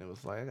 And it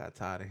was like I got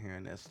tired of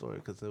hearing that story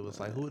because it was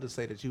like, who to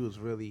say that you was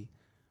really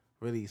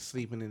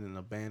sleeping in an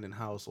abandoned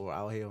house or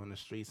out here on the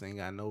streets, ain't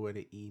got nowhere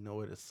to eat,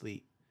 nowhere to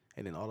sleep,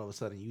 and then all of a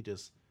sudden you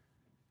just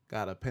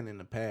got a pen and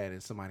a pad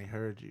and somebody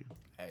heard you.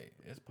 Hey,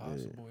 it's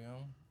possible,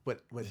 yo.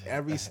 But with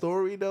every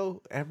story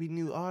though, every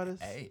new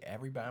artist, Hey,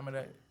 everybody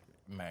that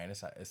man,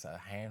 it's a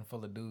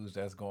handful of dudes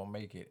that's gonna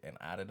make it, and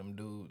out of them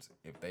dudes,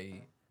 if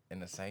they in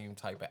the same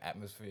type of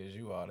atmosphere as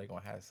you are, they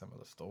gonna have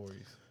similar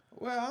stories.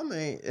 Well, I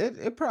mean,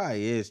 it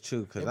probably is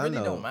true because It I really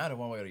know. don't matter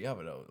one way or the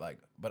other though. Like,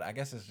 but I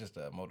guess it's just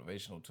a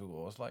motivational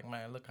tool. It's like,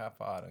 man, look how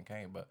far I done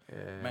came. But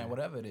man,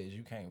 whatever it is,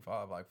 you came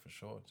far, like for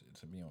sure,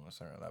 to be on a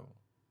certain level.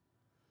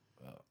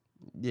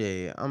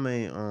 Yeah, I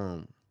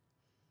mean,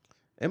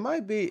 it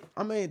might be.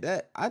 I mean,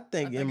 that I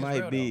think it it's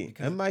might real, be. though,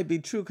 because- It might be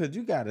true because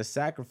you got to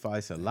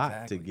sacrifice a lot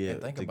Exactly. to And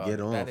get think to about get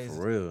it, on that for is-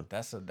 real.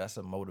 That's a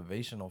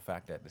motivational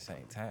factor at the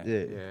same time.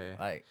 Yeah. yeah.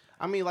 Like,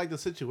 I mean, like the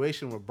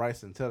situation with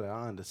Bryson Tiller,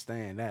 I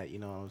understand that. You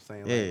know what I'm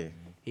saying? Like, Yeah.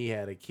 he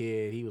had a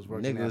kid. He was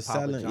working Nigga at was Papa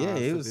selling. John's. Yeah,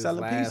 he took was his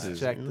selling last pieces.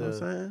 check You know what I'm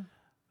saying?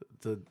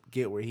 to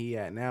get where he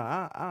at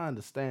now. I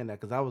understand that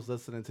because I was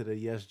listening to the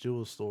Yes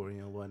Jules story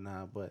and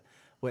whatnot, but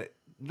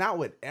not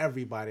with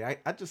everybody. I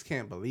just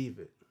can't believe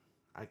it.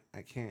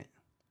 I can't.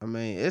 I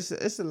mean, it's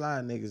a lot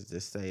of niggas that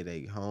say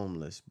they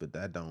homeless, but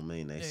that don't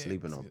mean they Yeah,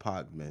 sleeping on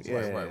park benches.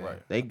 Yeah.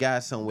 right. They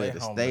got somewhere They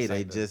to homeless stay. They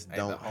ain't the- just ain't the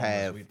don't homeless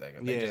have. we think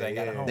of. They just Yeah, ain't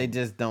got a yeah. home. They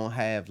just don't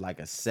have like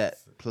a set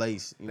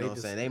place. You know what I'm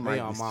just- saying? They might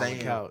on be mama's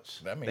staying.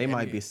 couch. I mean, They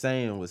might be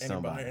staying with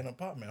anybody somebody. in an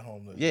apartment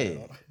homeless.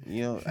 Yeah,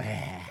 you know.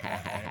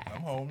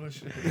 I'm homeless.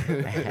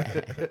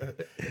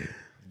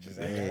 Just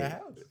ain't got a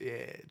house.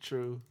 Yeah,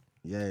 true.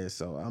 Yeah,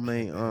 so I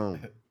mean,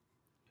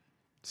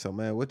 so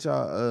man, what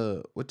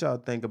y'all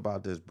think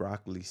about this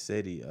Broccoli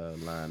City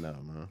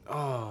lineup, man?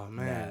 Oh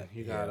man,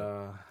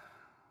 Nah,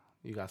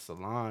 you got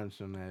Solange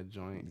on that We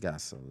joint.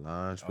 got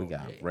Solange, we Oh,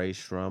 got yeah. Ray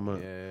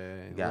Shrummer,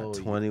 Yeah, we got Lil-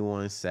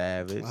 21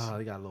 Savage, Oh,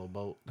 they got a little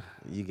boat.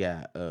 you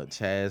got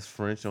Chaz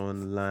French on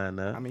the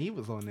lineup. I mean, he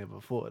was on there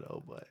before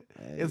though, but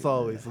Hey, it's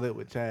always lit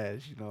with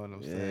Chaz. You know what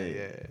I'm saying?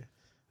 Yeah. Yeah.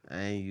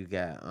 And you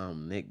got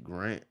Nick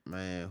Grant,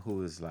 man,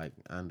 who is like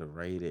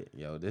underrated.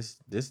 Yo, this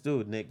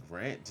dude Nick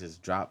Grant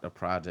just dropped a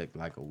project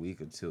like a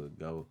week or two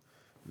ago.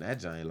 And that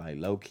joint like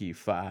low key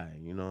fire,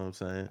 you know what I'm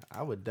saying?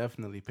 I would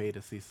definitely pay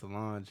to see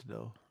Solange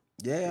though.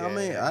 Yeah, I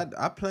mean, Yeah.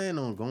 I plan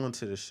on going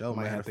to the show.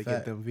 Might Matter have of to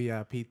fact, get them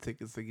VIP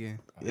tickets again.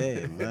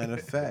 yeah, matter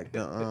of fact,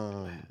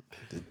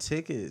 the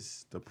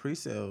tickets, the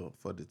pre-sale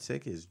for the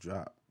tickets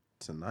drop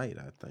tonight,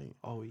 I think,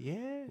 Oh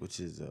yeah. which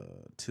is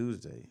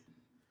Tuesday.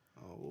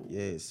 Oh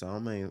Yeah, so I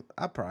mean,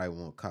 I probably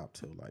won't cop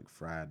till like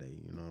Friday,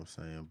 you know what I'm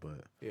saying?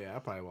 But yeah. I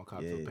probably won't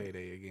cop Yeah. till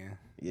payday again.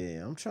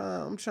 yeah, I'm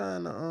trying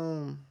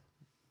to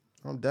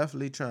I'm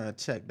definitely trying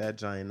to check that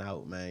joint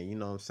out, man. You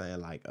know what I'm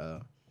saying? Like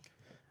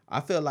I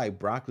feel like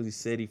Broccoli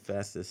City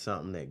Fest is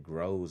something that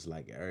grows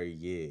like every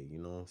year. You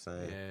know what I'm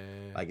saying?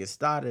 Yeah. Like it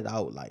started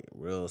out like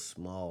real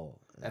small.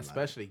 And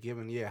Especially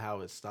given how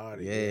it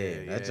started.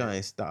 that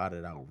giant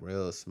started out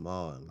real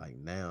small, and like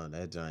now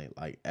that giant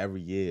like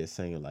every year it's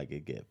saying like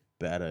it get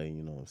better.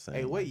 You know what I'm saying?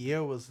 Hey, what like,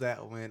 year was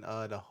that when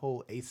the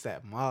whole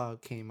ASAP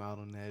Mob came out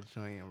on that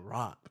joint and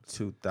rocked?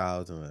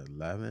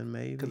 2011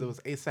 maybe. Because it was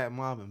ASAP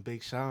Mob and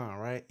Big Sean,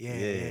 right?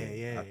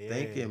 Yeah. I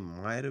think it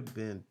might have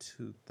been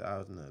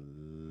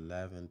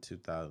 2011,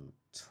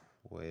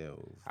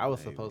 2012. I was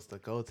maybe. supposed to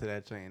go to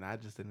that joint. I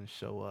just didn't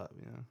show up.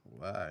 You know.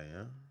 Why?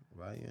 Yeah.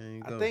 Why you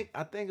ain't go?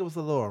 I think it was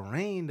a little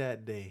rain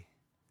that day,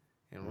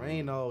 and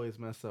rain always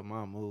mess up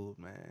my mood,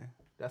 man.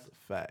 That's a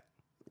fact.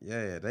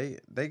 Yeah,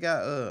 they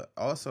got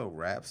also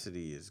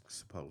Rhapsody is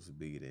supposed to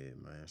be there,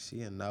 man.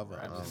 She another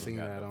I seen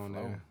that on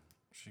there.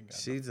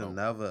 she's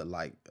another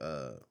like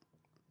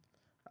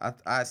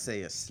I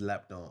say a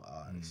slept on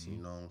artist, you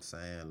know what I'm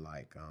saying?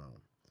 Like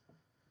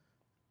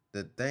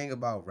the thing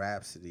about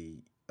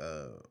Rhapsody,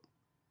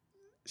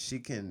 she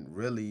can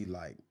really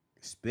like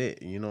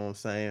spit, you know what I'm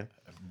saying?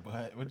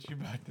 But what you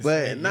about to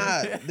But say?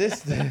 nah, this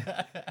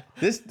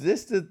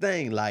the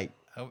thing, like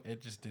I'm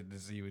interested to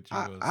see what you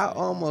gonna I say.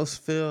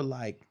 almost feel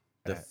like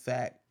the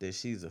fact that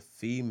she's a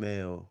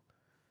female,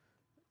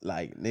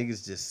 like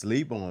niggas just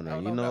sleep on her. No,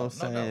 you no know doubt,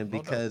 what I'm no saying? doubt, no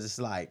Because doubt. it's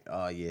like,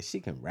 oh yeah, she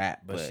can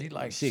rap, But she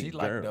like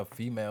girl. the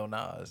female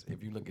Nas.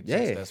 If you look at Yeah.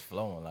 chicks that's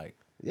flowing, like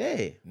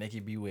Yeah, Nicki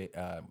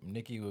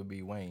would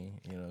be Wayne,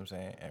 you know what I'm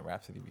saying, and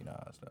Rhapsody be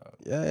Nas, dog.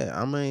 yeah.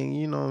 I mean,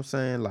 you know what I'm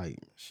saying? Like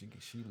She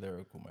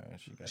lyrical, man.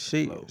 She got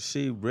the flow.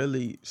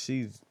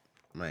 she's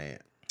man.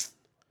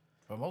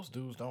 But most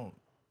dudes don't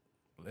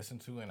listen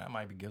to, and I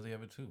might be guilty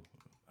of it too.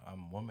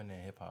 Woman in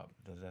hip hop.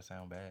 Does that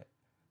sound bad?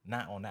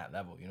 Not on that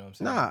level, you know what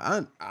I'm saying?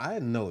 Nah, I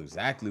know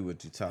exactly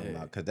what you're talking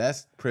about, because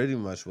that's pretty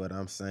much what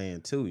I'm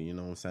saying too. You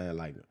know what I'm saying?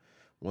 Like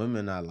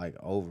women are like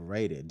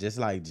overrated, just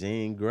like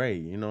Jean Grey.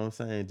 You know what I'm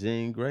saying?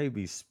 Jean Grey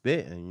be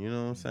spitting. You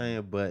know what I'm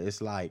saying? But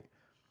it's like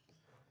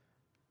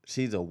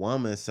she's a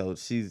woman, so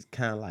she's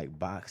kind of like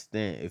boxed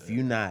in.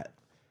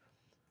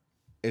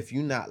 If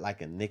you not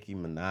like a Nicki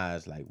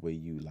Minaj, like where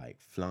you like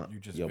flaunt You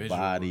just your visually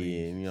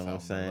body and you know what I'm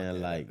something to look saying,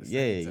 at like the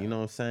same you know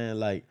what I'm saying,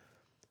 like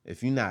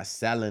if you're not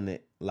selling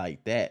it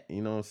like that,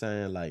 you know what I'm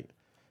saying, like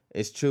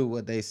it's true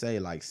what they say,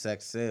 like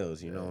sex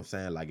sells, you know what I'm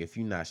saying, like if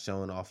you're not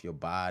showing off your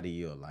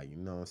body or like you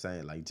know what I'm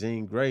saying, like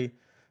Jean Grey,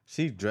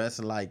 she's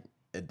dressing like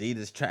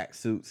Adidas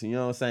tracksuits, you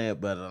know what I'm saying,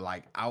 but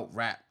like out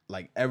rap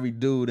like every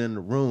dude in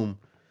the room,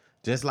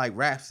 just like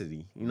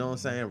Rhapsody, you know what I'm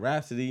saying,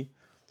 Rhapsody.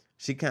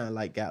 She kind of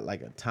like got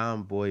like a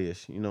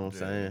tomboyish, you know what I'm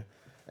saying?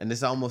 And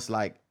it's almost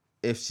like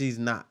if she's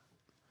not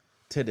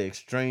to the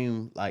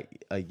extreme,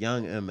 like a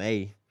young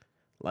MA,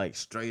 like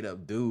straight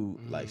up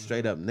dude, like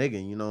straight up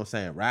nigga, you know what I'm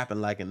saying? Rapping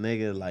like a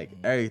nigga, like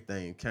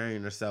everything,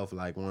 carrying herself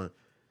like one.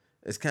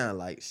 It's kind of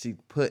like she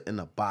put in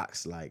a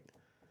box like,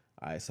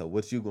 all right, so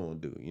what you gonna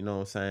do? You know what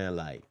I'm saying?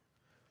 Like,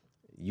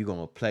 you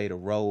gonna play the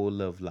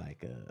role of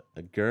like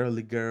a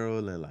girly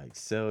girl and like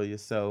sell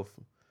yourself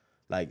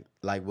like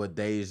what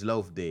Dej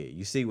Loaf did.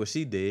 You see what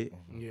she did.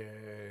 Yeah.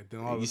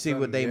 Then all of You a see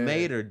what sudden, they yeah.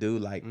 made her do.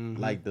 Like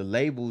the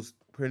labels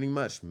pretty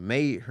much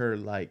made her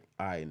like,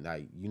 all right,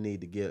 like you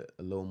need to get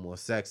a little more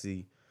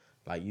sexy.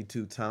 Like you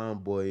too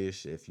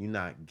tomboyish. If you're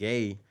not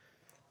gay,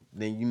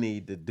 then you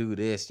need to do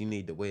this. You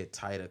need to wear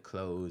tighter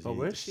clothes. But You need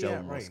where's to she show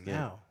at more right skin.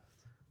 now?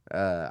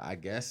 I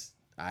guess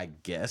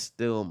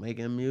still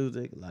making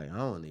music. Like I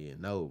don't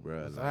even know,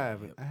 bro. 'Cause Like,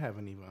 I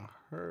haven't even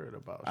heard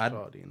about I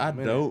Shawty in a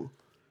minute. don't.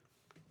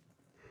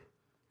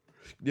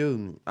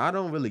 Dude, I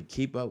don't really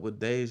keep up with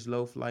Dej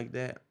Loaf like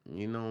that.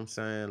 You know what I'm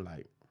saying?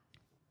 Like,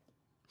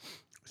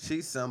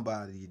 she's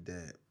somebody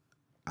that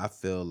I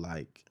feel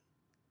like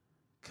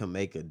can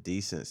make a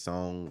decent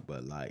song,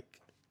 but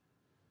like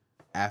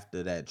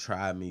after that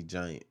Try Me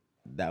joint,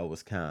 that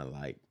was kind of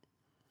like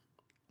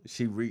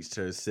she reached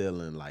her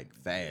ceiling like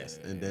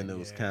fast, and then it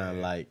was kind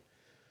of like,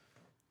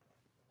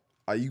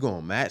 are you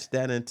gonna match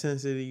that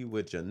intensity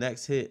with your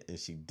next hit? And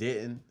she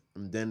didn't,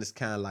 and then it's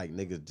kind of like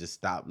niggas just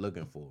stopped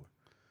looking for her.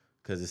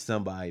 Cause it's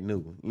somebody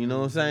new. You know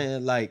what I'm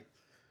saying? Like,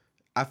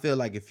 I feel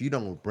like if you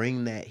don't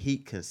bring that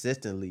heat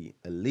consistently,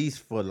 at least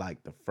for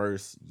like the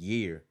first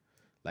year,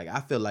 like I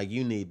feel like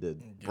you need to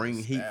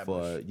bring heat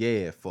for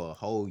a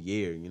whole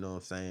year. You know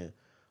what I'm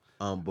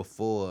saying?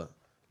 Before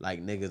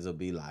like niggas will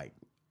be like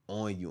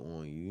on you.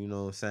 You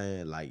know what I'm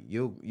saying? Like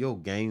you'll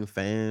gain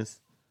fans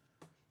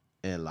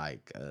and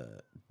like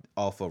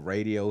off a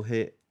radio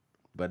hit,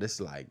 but it's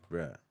like,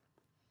 bruh,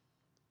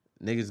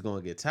 niggas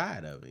gonna get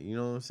tired of it. You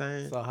know what I'm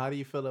saying? So how do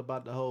you feel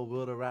about the whole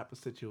Will the Rapper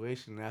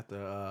situation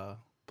after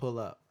Pull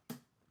Up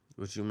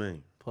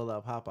Pull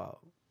Up Hop Out?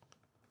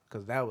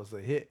 Because that was a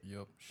hit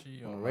Yep,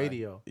 she on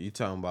radio. You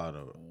talking about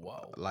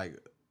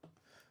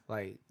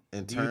like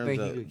in do you terms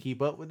think of, he could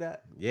keep up with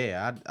that?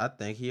 Yeah, I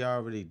think he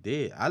already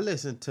did. I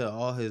listened to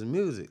all his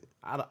music.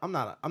 I'm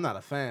not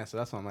a fan, so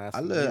that's why I'm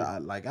asking.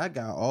 I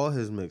got all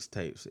his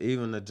mixtapes,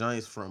 even the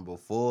joints from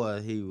before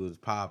he was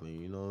popping.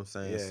 You know what I'm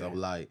saying? Yeah. So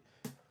like,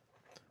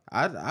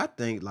 I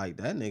think like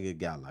that nigga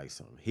got like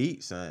some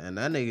heat, son, and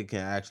that nigga can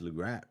actually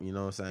rap. You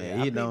know what I'm saying?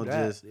 Yeah, I peeped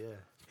that. Yeah.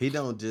 He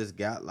don't just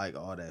got like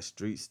all that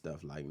street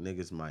stuff like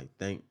niggas might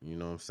think. You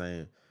know what I'm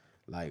saying?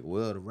 Like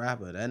Will the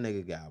rapper, that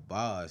nigga got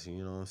bars.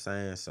 You know what I'm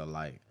saying? So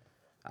like.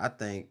 I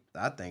think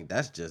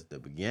that's just the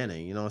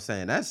beginning. You know what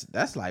I'm saying?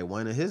 That's like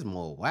one of his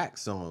more whack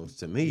songs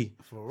to me.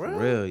 For For real?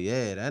 real,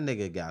 yeah. That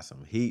nigga got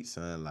some heat,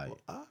 son. Like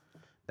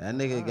that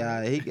nigga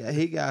got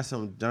he got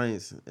some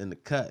joints in the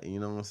cut. You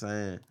know what I'm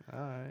saying? All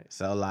right.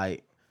 So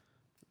like,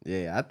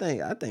 yeah, I think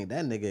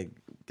that nigga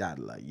got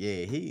like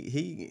yeah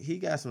he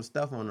got some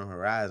stuff on the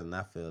horizon.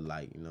 I feel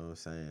like you know what I'm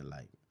saying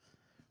like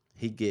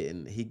he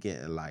getting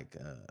like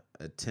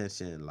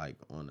attention like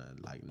on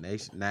a like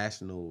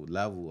national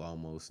level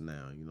almost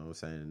now. You know what I'm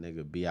saying? The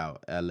nigga be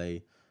out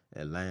L.A.,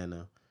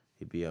 Atlanta.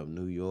 He be up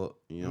New York.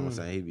 You know what I'm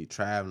saying? He be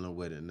traveling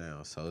with it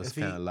now. So it's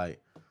kind of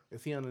like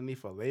Is he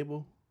underneath a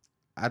label?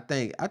 I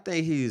think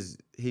he's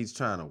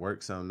trying to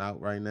work something out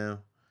right now.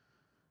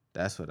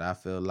 That's what I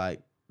feel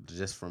like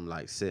just from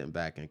like sitting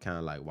back and kind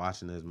of like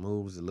watching his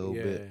moves a little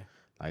bit.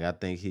 Like I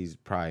think he's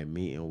probably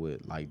meeting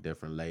with like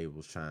different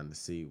labels trying to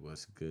see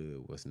what's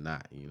good, what's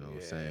not. You know what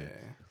I'm saying?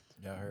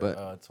 Y'all heard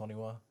But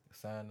 21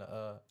 signed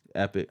the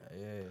Epic.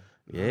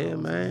 Yeah, Oh,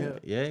 man.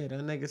 Yeah, that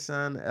nigga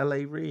signed to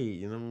L.A. Reid.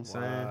 You know what I'm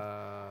saying?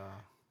 Wow.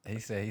 He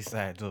said he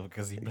signed to him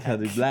because he black.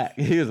 Because he black.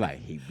 He was like,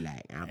 he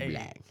black. I'm Hey,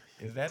 black.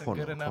 Is that a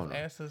Corner, good enough corner.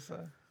 answer,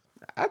 sir?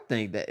 I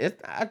think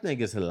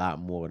it's a lot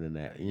more than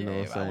that. You know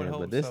what I'm I would saying? hope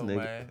But this so, nigga,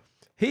 man.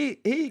 he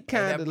Hey,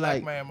 kind that of black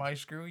like man might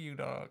screw you,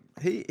 dog.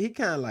 he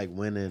kind of like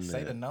went in Say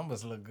the there.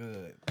 numbers look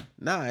good.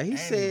 Nah, And he he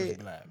was said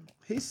black.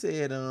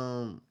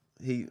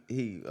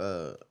 he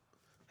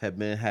had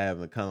been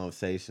having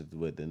conversations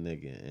with the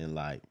nigga and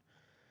like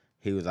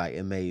he was like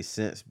it made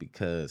sense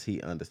because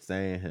he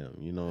understand him.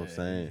 You know what I'm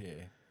saying?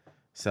 Yeah.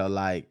 So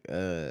like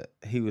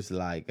he was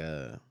like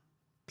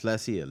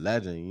plus he a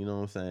legend, you know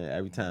what I'm saying?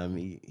 Every time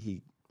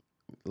he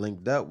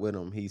linked up with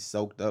him, he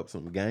soaked up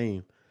some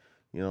game.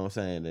 You know what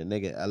I'm saying? The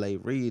nigga L.A.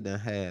 Reid done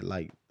had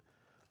like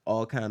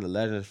all kind of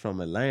legends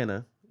from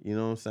Atlanta, you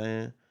know what I'm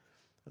saying?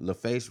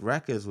 LaFace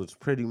Records was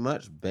pretty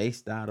much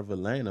based out of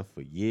Atlanta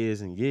for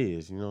years and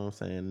years, you know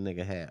what I'm saying? The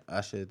nigga had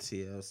Usher,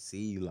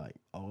 TLC, like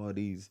all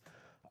these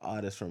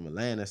artists from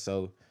Atlanta.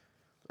 So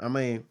I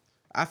mean,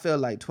 I feel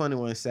like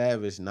 21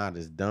 Savage not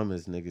as dumb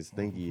as niggas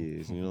think he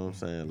is. You know what I'm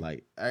saying?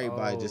 Like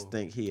everybody just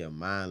think he a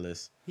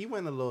mindless. He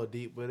went a little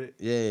deep with it.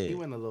 Yeah. He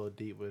went a little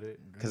deep with it.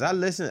 Cause I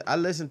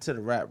listened to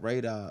the Rap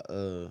Radar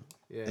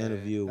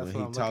interview when that's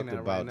he what I'm talked looking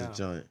at about right the now.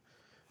 joint,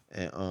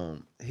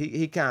 and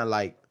he kind of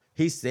like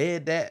he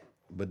said that,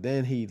 but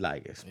then he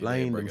like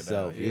explained break it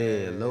down. himself,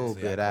 a little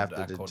See, bit I after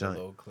quoted the a joint.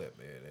 little clip.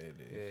 Yeah, they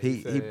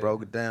did. Yeah, He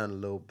broke it down a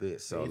little bit,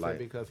 so he like said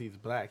because he's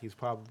black, he's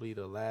probably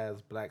the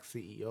last black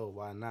CEO.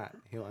 Why not?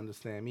 He'll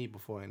understand me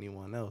before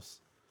anyone else.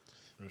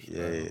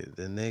 yeah,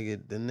 the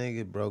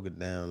nigga broke it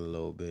down a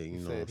little bit. You He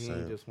know what I'm said he ain't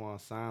saying? just want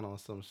to sign on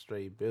some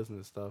straight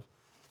business stuff.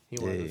 He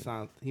wanted to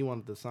sign. He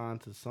wanted to sign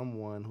to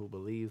someone who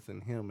believes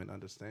in him and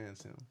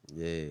understands him.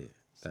 Yeah,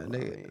 So, that I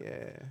nigga. mean,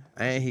 yeah.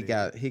 And he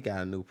got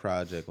a new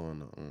project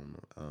on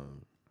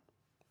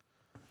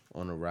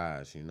the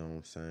rise. You know what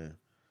I'm saying?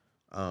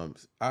 All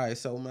right.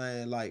 So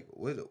man, like,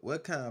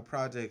 what kind of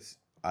projects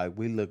are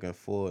we looking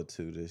forward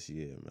to this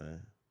year,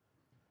 man?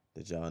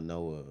 That y'all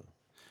know of?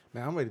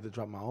 Man, I'm ready to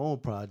drop my own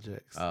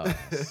projects. Oh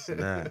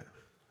snap!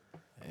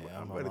 Yeah,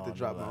 I'm ready to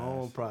drop my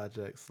own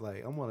projects.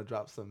 Like I'm gonna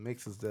drop some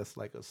mixes that's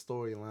like a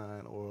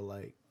storyline or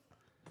like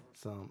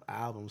some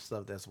album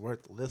stuff that's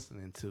worth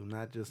listening to,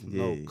 not just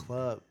no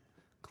club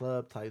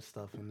type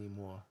stuff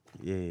anymore.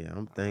 Yeah,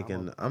 I'm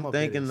thinking I'm a bit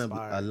thinking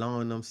inspired.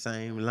 along them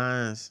same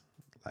lines.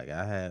 Like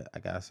I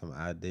got some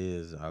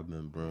ideas I've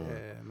been brewing.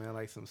 Yeah, man,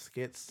 like some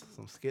skits,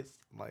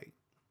 like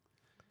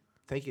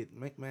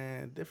make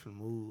man different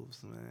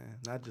moves, man.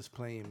 Not just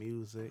playing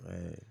music.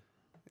 Hey,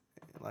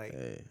 Like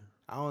hey.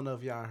 I don't know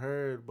if y'all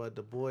heard, but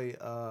the boy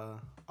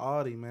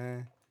Audi,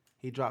 man,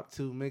 he dropped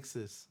 2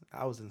 mixes.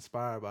 I was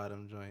inspired by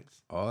them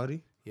joints.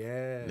 Audie,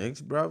 Yeah.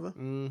 Nick's brother.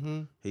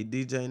 Mm-hmm. He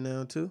DJ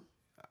now too.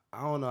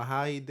 I don't know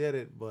how he did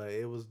it, but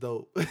it was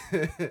dope.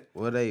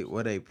 Were they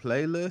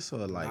playlists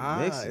or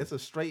like mixes? It's a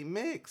straight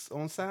mix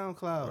on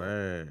SoundCloud.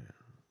 Word.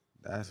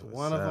 That's what's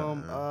One of up,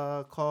 them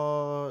man.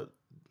 called.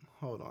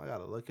 Hold on, I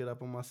gotta look it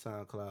up on my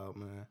SoundCloud,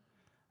 man.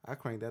 I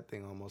crank that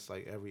thing almost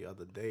like every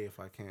other day if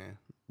I can.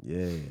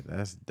 Yeah,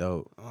 that's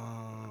dope.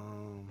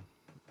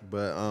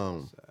 But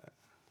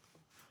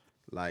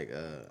like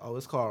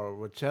it's called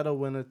Rachetta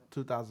Winner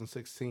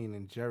 2016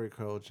 and Jerry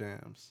Curl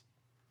Jams.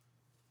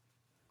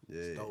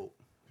 yeah. It's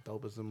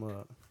dope as a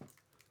mug.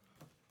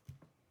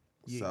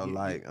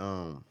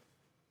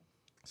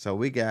 So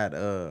we got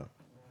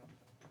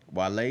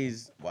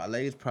Wale's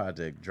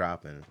project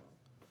dropping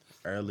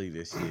early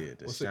this year.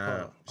 The What's Shine,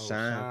 it called?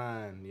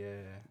 Shine.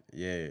 Yeah.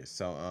 Yeah.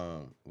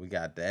 So we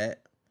got that.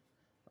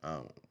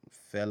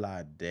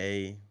 Fela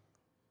Day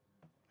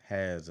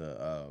has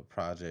a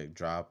project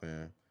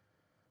dropping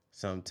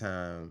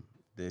sometime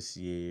this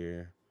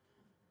year.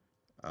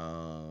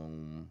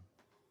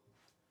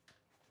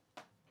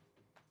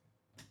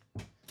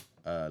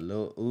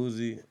 Lil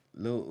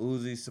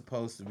Uzi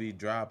supposed to be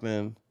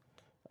dropping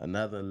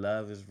another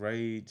Love Is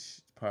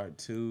Rage Part I'm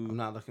 2.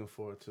 not looking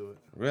forward to it.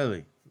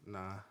 Really?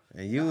 Nah.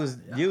 And you was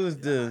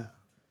the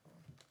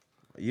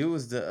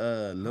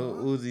Lil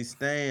Uzi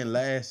stan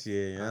last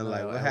year. You know,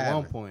 like what at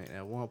happened?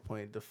 at one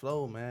point, the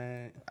flow,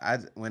 man.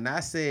 When I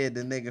said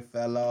the nigga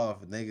fell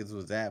off, niggas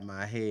was at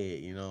my head.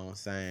 You know what I'm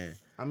saying?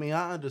 I mean,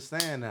 I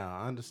understand now.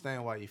 I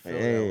understand why you feel that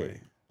Yeah,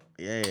 way.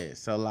 yeah.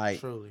 So like,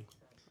 Truly,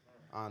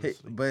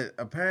 honestly. but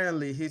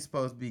apparently he's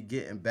supposed to be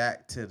getting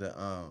back to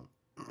the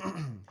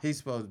he's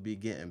supposed to be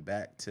getting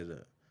back to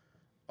the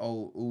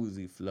old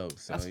Uzi flow.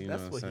 So that's you know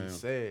that's what what I'm he saying?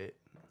 said.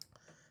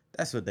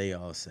 That's what they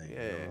all say. You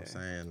know what Yeah. I'm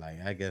saying?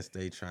 Like I guess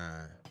they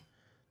trying.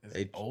 Is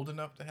They- he old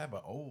enough to have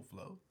an old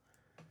flow?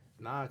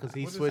 Nah, cause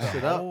he What is switched that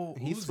it up. old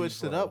He Uzi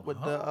switched it flow, up with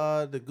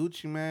huh? the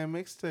Gucci Man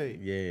mixtape.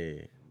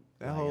 Yeah.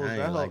 That Like, whole I ain't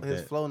that whole like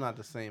his that. flow not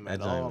the same That at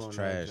joint all was on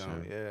trash, that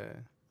joint. Yeah.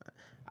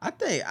 I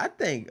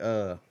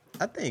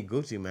think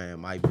Gucci Man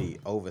might be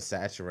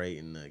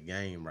oversaturating the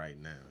game right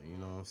now. You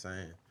know what I'm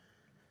saying?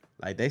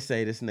 Like they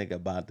say this nigga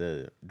about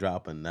to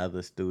drop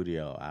another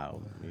studio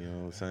album. You know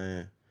what I'm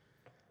saying?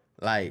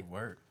 Like,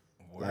 Work.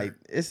 like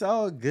it's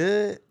all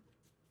good,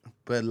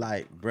 but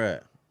like,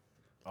 bruh,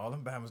 All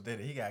them Bama's did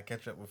it. He got to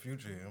catch up with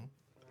Future. Him.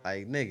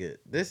 like nigga,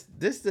 this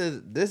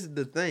is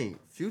the thing.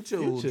 Future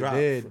will Future drop,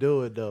 did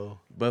do it though.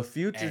 but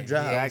Future And he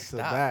drop. ain't Back to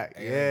stopped. back,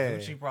 And yeah.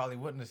 Gucci probably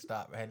wouldn't have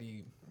stopped had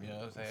he, you know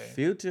what I'm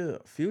saying?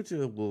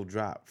 Future will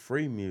drop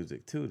free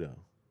music too though.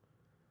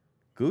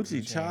 Gucci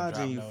ain't charging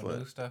dropped you no for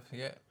new stuff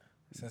yet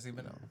since he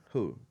been on.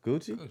 who?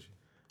 Gucci?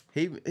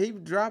 Gucci. He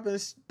dropping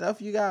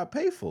stuff you gotta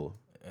pay for.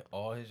 And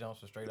all his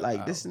jumps were straight up.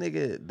 Like this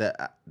nigga,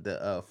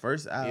 the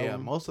first album. Yeah,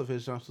 most of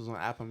his jumps was on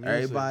Apple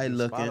Music, Everybody and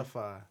looking.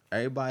 Spotify.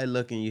 Everybody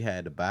looking, you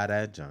had to buy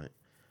that joint.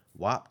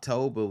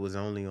 Woptober was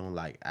only on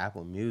like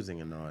Apple Music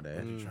and all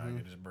that. He trying to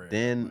get his bread.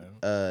 Then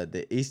man.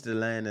 the East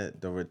Atlanta,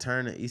 the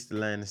Return of East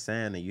Atlanta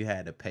Santa, you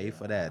had to pay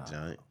for that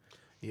joint.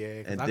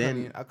 Yeah, 'cause And I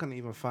then- couldn't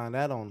even find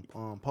that on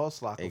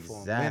Pulse Locker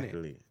for a minute.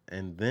 Exactly.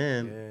 And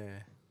then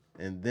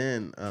Yeah. and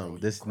then you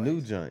this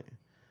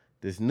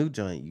new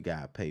joint you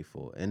gotta pay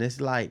for. And it's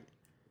like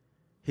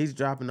he's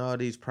dropping all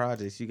these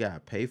projects you gotta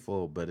pay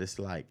for, but it's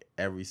like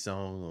every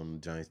song on the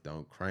joints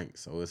don't crank.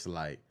 So it's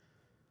like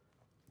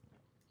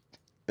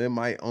it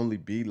might only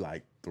be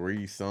like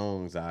 3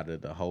 songs out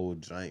of the whole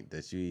joint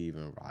that you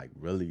even like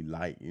really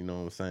like, you know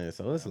what I'm saying?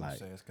 So it's I'm like,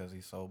 saying it's because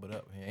he sobered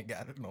up. He ain't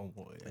got it no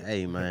more.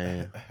 hey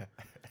man,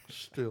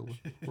 Still.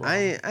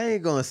 I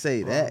ain't gonna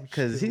say that Wrong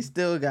because he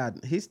still got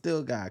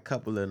a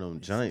couple of them He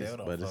joints, still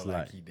don't but it's feel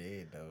like he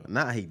did though.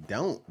 nah, he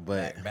don't.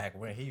 But Back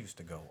when he used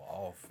to go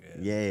off.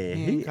 yeah,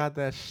 He ain't got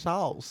that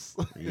sauce.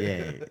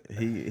 yeah,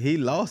 he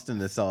lost in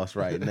the sauce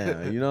right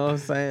now. You know what I'm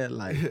saying?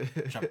 Like,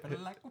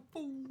 Jumping like a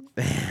fool.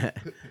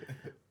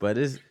 but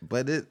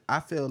I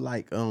feel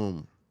like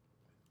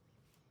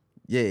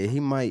yeah, he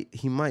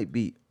might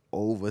be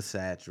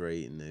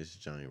oversaturating this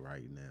joint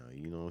right now.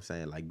 You know what I'm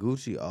saying? Like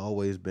Gucci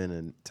always been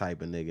a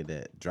type of nigga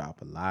that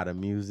drop a lot of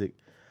music,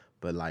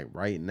 but like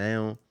right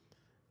now,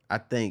 I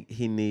think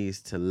he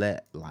needs to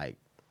let like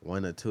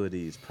 1 or 2 of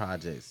these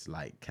projects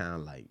like kind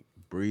of like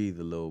breathe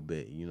a little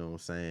bit. You know what I'm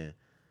saying?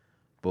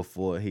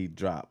 Before he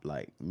drop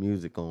like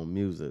music on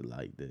music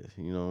like this.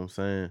 You know what I'm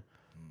saying?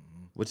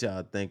 What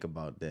y'all think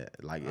about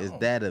that? Like, is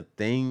that a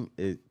thing?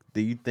 Do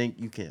you think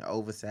you can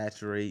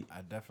oversaturate?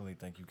 I definitely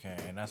think you can,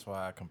 and that's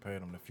why I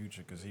compared him to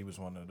Future, because he was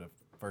one of the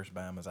first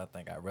Bammers I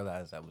think I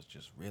realized that was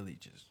just really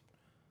just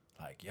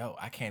like, yo,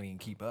 I can't even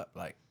keep up.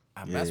 Like,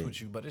 I mess Yeah.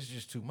 with you, but it's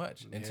just too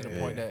much, and to the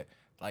point that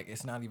like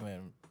it's not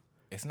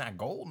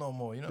gold no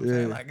more. You know what I'm Yeah.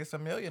 saying? Like it's a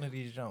million of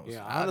these jumps.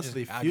 Yeah,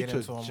 honestly, I get Future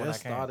into 'em when I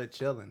just can. started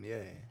chilling.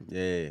 Yeah.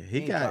 Yeah, he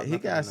ain't got dropped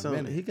nothing in a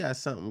something. minute. He got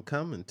something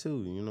coming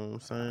too. You know what I'm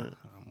saying? I'm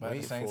But at the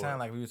waiting same for time, it.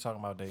 like we were talking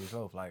about Days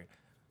Loaf, like,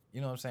 you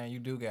know what I'm saying? You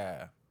do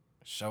got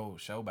show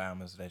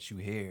bombers that you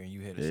hear and you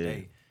here to Yeah.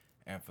 stay.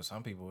 And for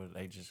some people,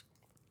 they just,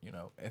 you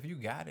know, if you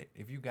got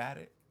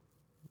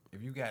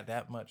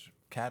that much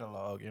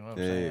catalog, you know what I'm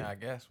saying? Yeah. I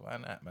guess why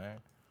not, man?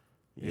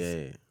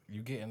 Yeah,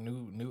 You getting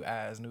new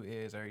eyes, new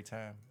ears every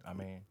time. I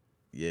mean,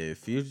 yeah.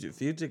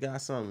 Future got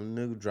something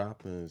new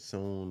dropping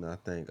soon. I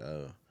think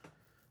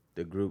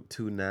the group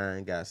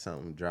 2-9 got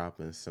something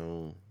dropping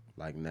soon,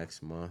 like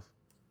next month,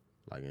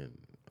 like in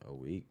a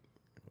week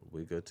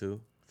or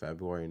two.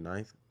 February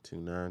 9th,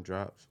 2-9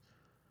 drops.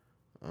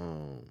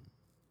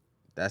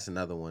 That's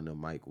another one of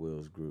Mike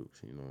Will's groups,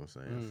 you know what I'm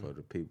saying? For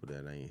the people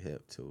that ain't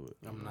hip to it.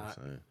 You know what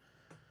I'm saying?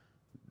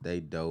 They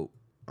dope.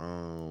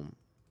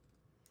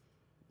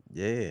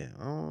 Yeah,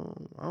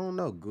 I don't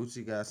know.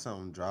 Gucci got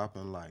something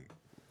dropping like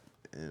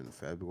in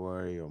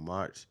February or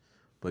March.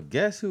 But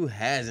guess who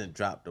hasn't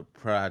dropped a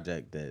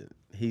project that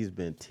he's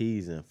been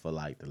teasing for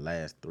like the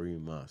last 3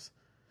 months?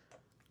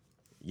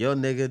 Your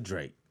nigga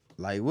Drake.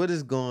 Like, what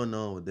is going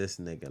on with this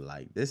nigga?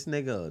 Like, this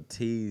nigga will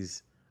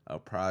tease a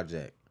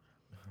project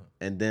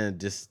and then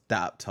just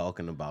stop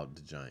talking about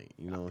the joint.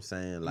 You know what I'm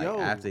saying? Like, Yo,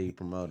 after he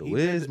promoted. he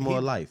Where's did- more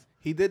he- life?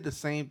 He did the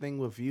same thing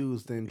with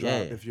Views, then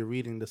dropped Yeah. If You're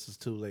Reading This Is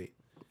Too Late.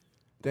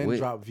 then Where-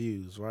 drop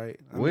views, right?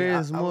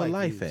 Where's I More like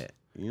Life views. at?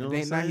 You know And what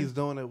I'm then now saying? he's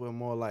doing it with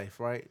More Life,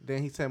 right?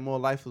 Then he said More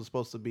Life was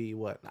supposed to be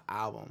what, an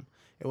album.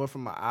 It went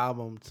from an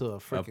album to a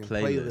freaking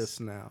playlist. playlist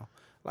now.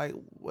 Like,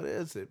 what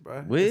is it,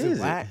 bro? Where is is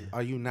it? whack?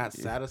 Are you not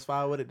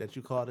satisfied with it that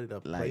you called it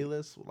a Like-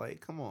 playlist? Like,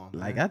 come on,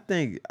 Like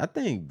man. I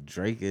think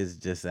Drake is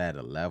just at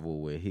a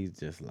level where he's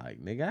just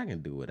like, nigga, I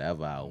can do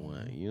whatever I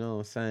want. You know what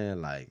I'm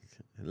saying? Like,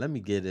 let me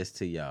get this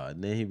to y'all.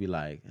 And then he be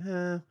like,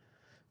 now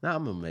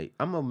I'm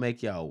gonna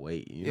make y'all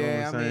wait. You know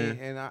what I'm saying?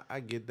 And I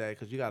get that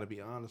because you got to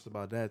be honest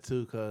about that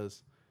too.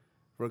 Because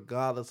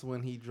regardless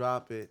when he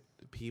drop it,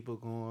 the people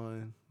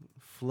going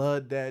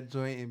flood that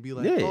joint and be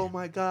like, Yeah. "Oh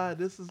my God,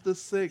 this is the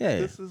sixth. Yeah.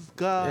 This is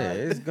God." Yeah,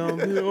 it's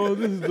gonna be, oh,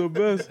 this is the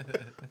best.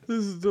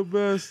 This is the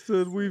best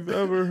that we've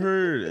ever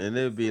heard. And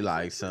it'd be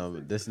like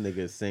this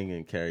nigga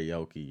singing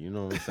karaoke. You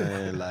know what I'm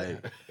saying?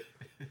 Like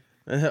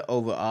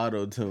over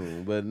auto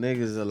tune. But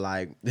niggas are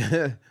like,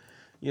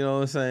 you know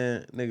what I'm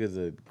saying? Niggas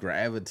will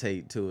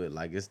gravitate to it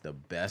like it's the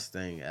best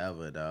thing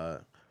ever,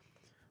 dog.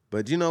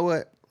 But you know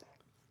what?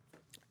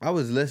 I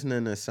was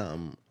listening to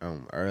something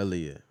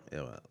earlier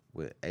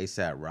with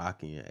ASAP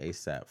Rocky and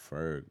ASAP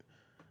Ferg,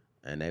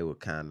 and they were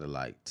kind of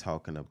like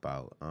talking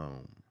about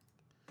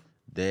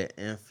their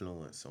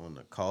influence on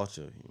the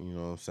culture, you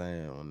know what I'm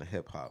saying, on the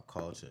hip hop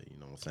culture, you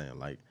know what I'm saying?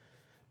 Like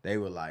they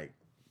were like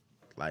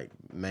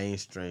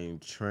mainstream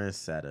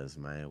trendsetters,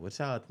 man. What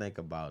y'all think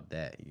about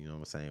that? You know what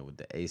I'm saying, with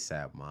the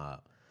ASAP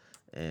mob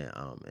and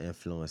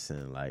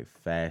influencing like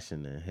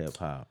fashion and hip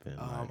hop and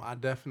I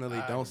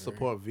definitely don't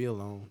support V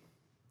alone.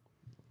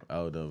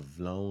 oh, the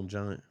Vlone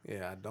joint.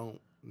 Yeah, I don't.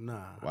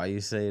 Nah. Why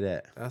you say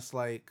that? That's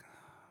like,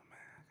 oh man,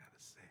 I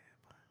gotta say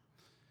it,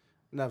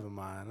 but never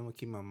mind. I'm gonna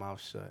keep my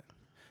mouth shut.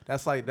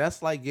 That's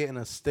like getting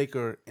a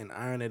sticker and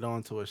iron it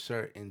onto a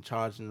shirt and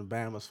charging the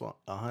Bahamas for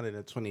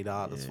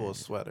 $120 for a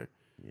sweater.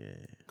 Yeah,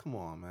 Come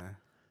on, man.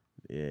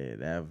 yeah,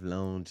 that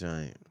Vlone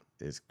joint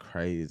is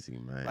crazy,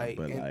 man. Like,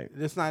 but and like,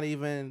 it's not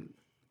even.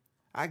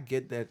 I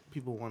get that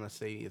people want to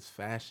say it's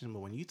fashion, but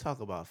when you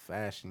talk about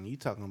fashion, you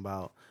talking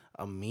about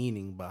a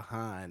meaning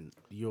behind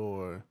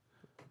your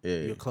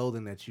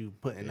clothing that you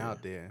putting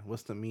out there.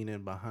 What's the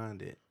meaning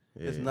behind it?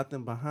 There's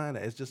nothing behind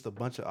it. It's just a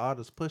bunch of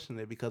artists pushing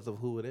it because of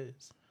who it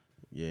is.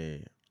 yeah.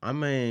 I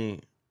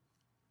mean,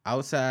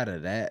 outside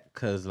of that,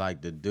 cause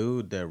like the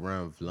dude that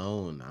run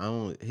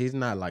Vlone, he's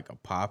not like a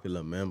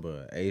popular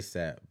member of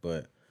ASAP,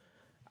 but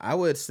I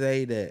would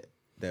say that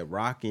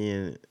Rocky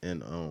and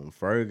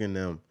Ferg and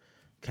them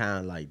kind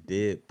of like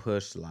did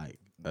push like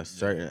a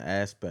certain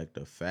aspect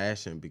of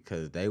fashion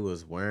because they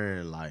was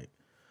wearing like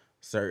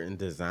certain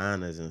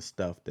designers and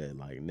stuff that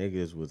like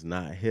niggas was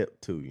not hip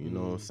to, you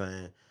know what I'm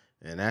saying?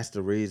 And that's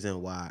the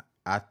reason why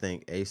I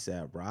think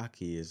ASAP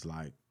Rocky is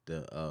like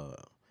the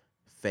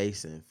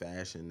face in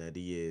fashion that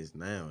he is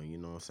now, you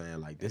know what I'm saying?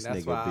 Like this And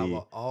that's nigga why I be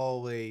will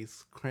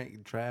always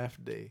crank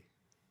Draft Day.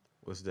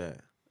 what's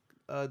that?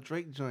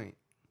 Drake joint.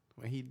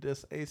 When he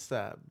just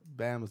ASAP,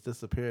 Bama's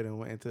disappeared and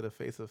went into the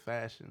face of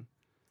fashion.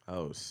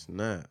 Oh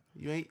snap.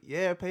 Pay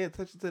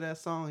attention to that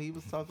song. He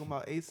was talking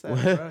about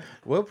ASAP, bro.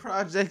 What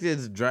project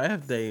is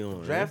Draft Day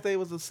on? Draft Day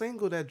was a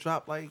single that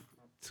dropped like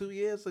 2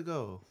 years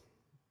ago.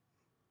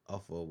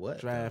 Off of what?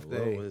 Draft though?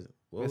 Day.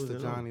 What was Mr.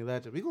 it Johnny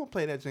Legend. We gonna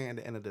play that joint at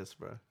the end of this,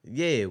 bro.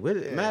 Yeah,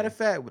 matter of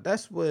fact,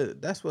 that's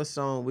what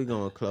song we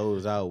gonna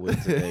close out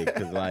with today.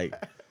 Cause like,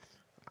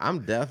 I'm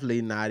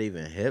definitely not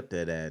even hip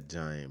to that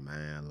joint,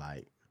 man.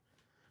 Like,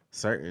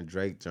 certain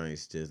Drake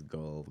joints just go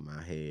over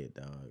my head,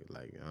 dog.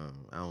 Like,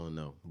 I don't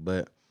know,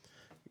 but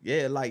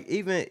yeah, like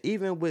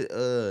even with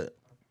the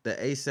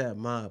ASAP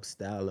Mob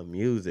style of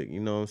music, you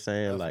know what I'm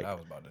saying? That's like, what I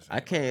was about to say I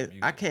about can't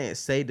music. I can't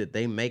say that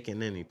they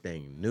making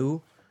anything new,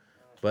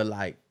 but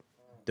like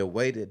the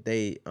way that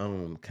they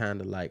kind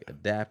of like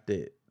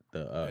adapted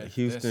the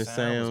Houston This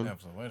sound, was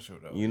influential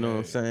though. you know what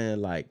I'm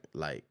saying? Like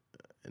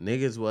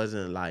niggas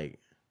wasn't like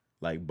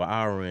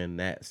borrowing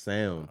that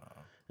sound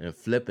and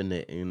flipping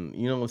it and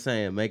you know what I'm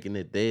saying, making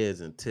it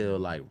theirs until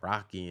like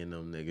Rocky and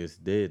them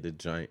niggas did the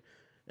joint.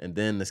 And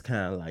then it's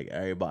kind of like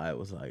everybody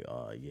was like,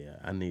 oh yeah,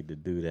 I need to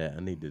do that. I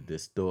need to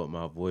distort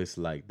my voice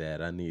like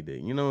that. I need to,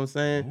 you know what I'm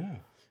saying? Ooh.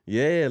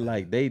 Yeah,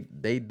 like they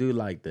do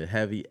like the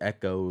heavy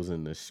echoes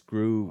and the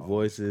screw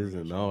voices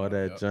and all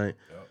that Yep, joint.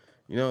 yep.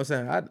 You know what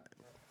I'm saying?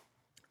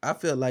 I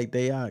feel like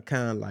they are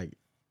kind of like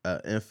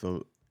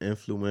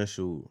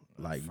influential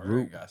like Ferg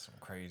group. got some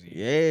crazy.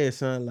 Yeah,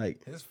 son,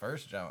 like His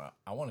first jump,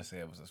 I want to say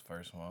it was his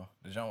first one.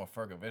 The jump with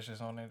Ferg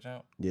Vicious on that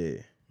jump. yeah,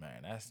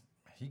 Man,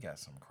 he got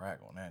some crack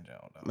on that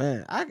jump though.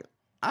 man.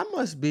 I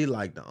must be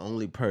like the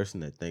only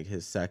person that think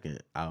his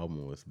second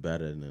album was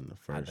better than the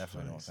first. I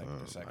definitely don't think the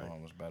son. second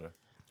one was better.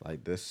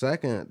 Like the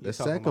second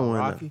talking about one.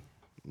 Rocky?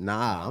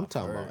 Nah, I'm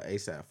talking Ferg. about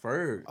ASAP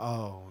Ferg.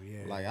 Oh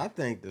yeah. Like I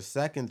think the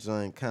second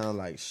joint kind of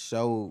like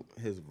showed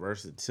his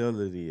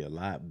versatility a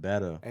lot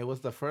better. Hey, was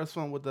the first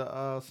one with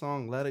the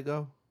song "Let It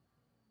Go"?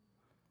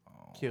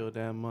 Oh. Kill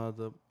that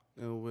mother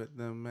with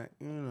them,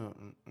 you know.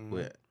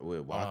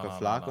 With Waka no,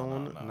 Flocka no,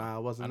 on no, it. no. Nah,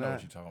 it wasn't I know that.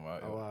 what you're talking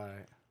about. Oh, all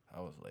right.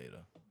 That was later.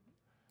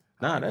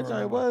 Nah, I don't that even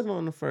joint remember. was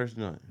on the first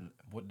joint.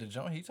 What the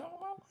joint he talking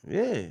about?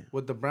 Yeah,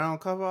 With the brown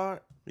cover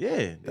art.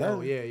 yeah.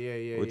 Oh yeah.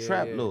 With yeah,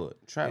 Trap yeah. Lord.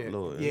 Trap Yeah,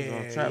 Lord. It was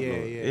on yeah, Trap yeah,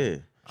 Lord. yeah. Yeah.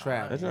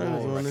 Trap That's what I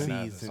was Lord on there.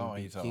 Recognize the season song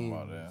he talking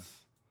about there.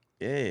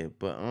 begins. Yeah,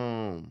 but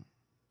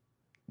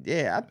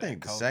yeah, I That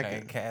think the Cocaine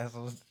second.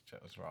 Castles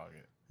just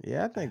rocket.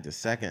 Yeah, I think the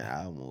second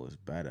album was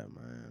better,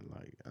 man.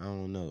 Like, I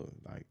don't know.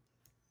 Like,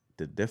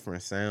 the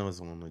different sounds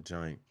on the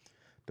joint.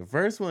 The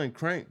first one,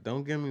 Crank,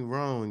 don't get me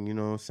wrong, you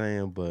know what I'm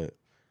saying? But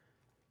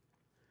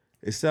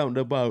it's something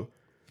about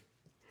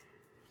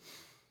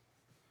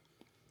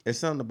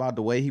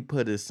the way he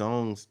put his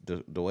songs,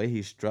 the way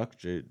he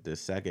structured the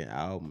second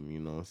album, you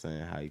know what I'm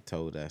saying? How he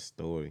told that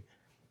story,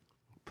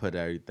 put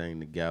everything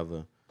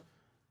together,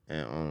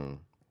 and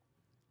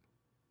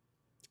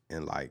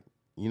and like,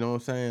 you know what I'm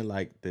saying?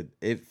 Like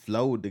it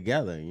flowed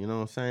together, you know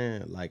what I'm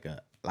saying? Like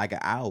an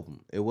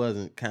album. It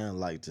wasn't kind of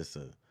like just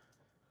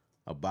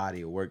a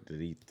body of work that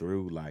he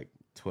threw like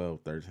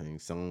 12, 13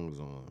 songs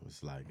on.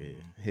 It's like, yeah,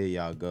 here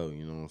y'all go,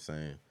 you know what I'm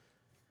saying?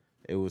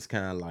 It was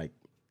kind of like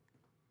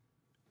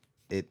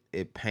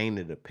it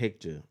painted a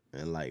picture,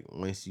 and like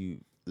once you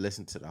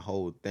listen to the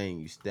whole thing,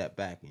 you step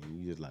back and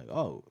you just like,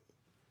 oh,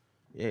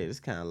 yeah, it's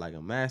kind of like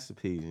a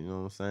masterpiece, you know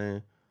what I'm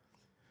saying?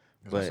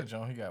 What's the But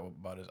joint he got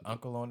about his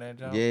uncle on that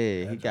joint?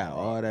 yeah, That he got joint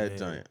all rock. that Yeah.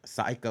 joint.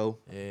 Psycho.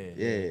 Yeah,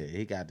 Yeah,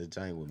 he got the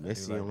joint with I do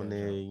Missy like on that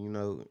there, joint. you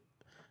know.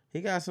 He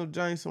got some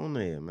joints on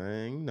there,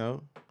 man, you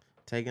know.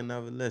 Take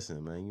another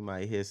listen, man. You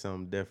might hear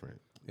something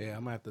different. Yeah,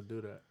 I'm gonna have to do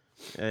that.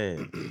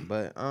 Yeah,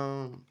 but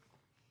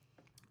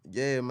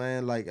yeah,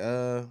 man. Like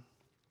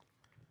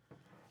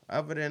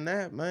other than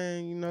that,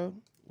 man, you know,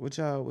 what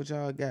y'all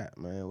got,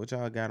 man? What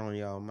y'all got on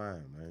y'all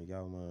mind, man?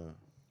 Y'all Man,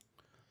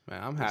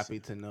 I'm happy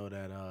to know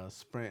that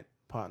Sprint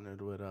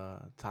partnered with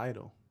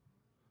Tidal.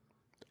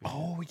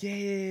 Oh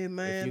yeah,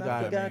 man. you I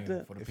got- forgot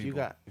to. for the If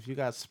people, you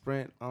got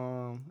Sprint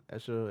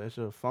as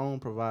your phone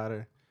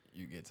provider,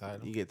 you get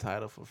title. you get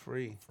Tidal for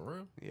free. For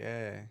real?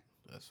 Yeah.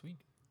 That's sweet.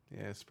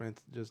 Yeah, Sprint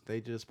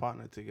they just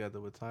partnered together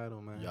with Tidal,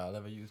 man. Y'all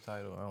ever use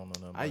title? I don't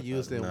know nothing. I about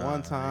used Tidal. it one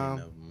I time.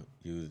 ain't never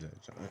used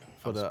that joint.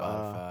 For On the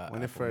Spotify,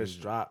 when it Apple first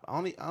Music. dropped.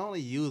 I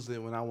only use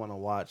it when I want to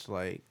watch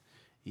like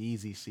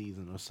Easy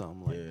Season or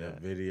something like Yeah,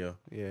 that. video.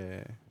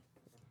 Yeah.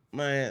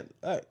 Man,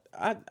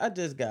 I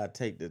just gotta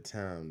take the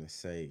time to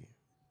say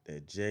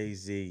that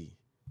Jay-Z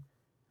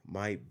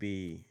might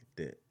be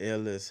the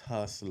illest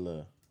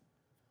hustler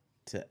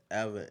to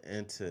ever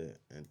enter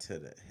into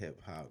the hip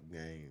hop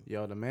game.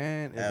 Yo, the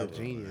man is Ever, a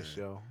genius,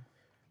 man. yo.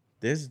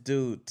 This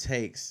dude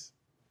takes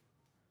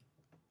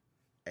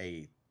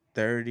a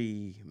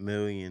 $30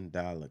 million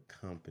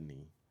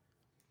company,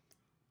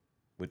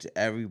 which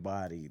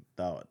everybody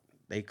thought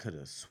they could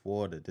have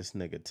swore that this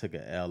nigga took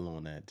a L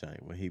on that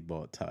joint when he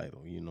bought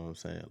Tidal. You know what I'm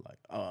saying? Like,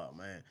 oh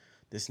man,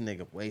 this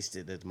nigga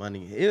wasted his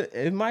money.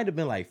 It might have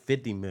been like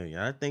 50 million.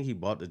 I think he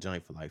bought the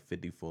joint for like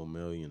 54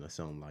 million or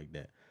something like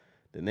that.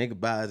 The nigga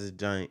buys his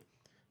joint.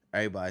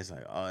 Everybody's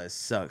like, oh, it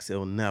sucks.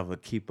 It'll never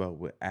keep up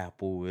with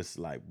Apple. It's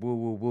like woo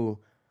woo woo.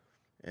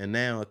 And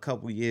now a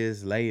couple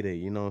years later,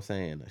 you know what I'm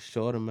saying? A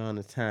short amount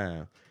of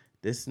time,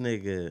 this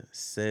nigga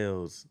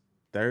sells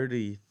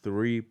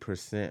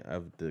 33%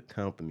 of the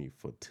company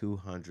for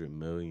 $200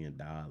 million.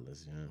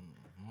 You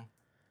know?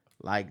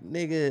 Like,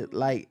 nigga,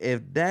 like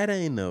if that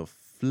ain't a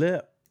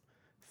flip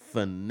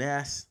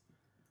finesse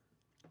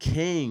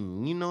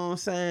king, you know what I'm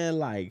saying?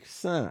 Like,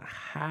 son,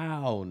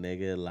 how,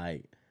 nigga?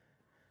 Like,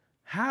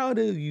 how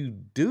do you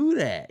do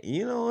that?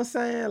 You know what I'm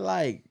saying?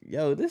 Like,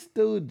 yo, this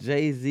dude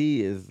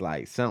Jay-Z is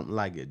like something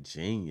like a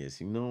genius.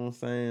 You know what I'm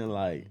saying?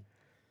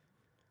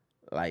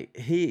 Like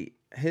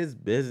his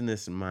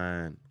business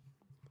mind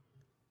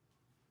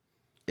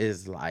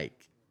is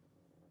like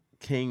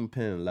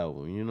kingpin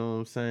level. You know what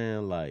I'm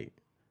saying? Like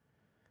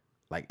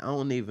I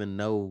don't even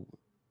know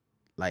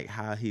like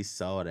how he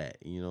saw that.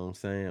 You know what I'm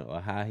saying?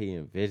 Or how he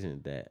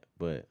envisioned that.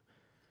 But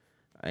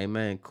hey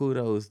man,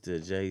 kudos to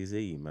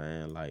Jay-Z,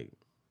 man. Like,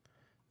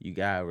 you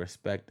gotta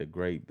respect a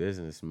great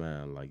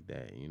businessman like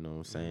that, you know what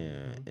I'm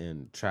saying?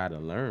 And try to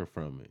learn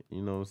from it,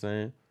 you know what I'm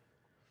saying?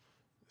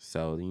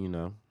 So, you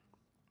know,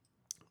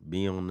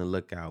 be on the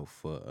lookout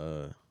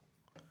for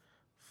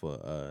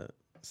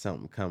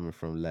something coming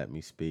from Let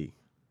Me Speak,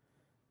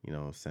 you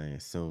know what I'm saying,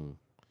 soon.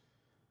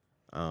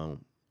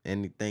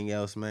 Anything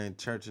else, man?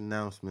 Church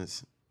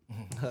announcements,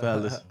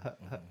 fellas.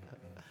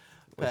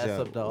 Pass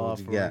up the what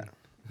you offering. got?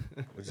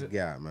 What you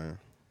got, man?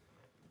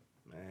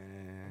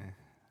 Man,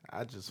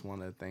 I just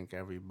want to thank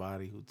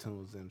everybody who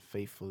tunes in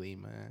faithfully,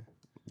 man,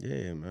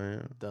 Yeah,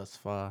 man. thus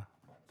far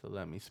to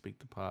Let Me Speak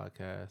the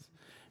podcast.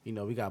 You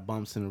know, we got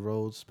bumps in the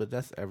roads, but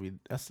that's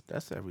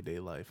everyday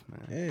life,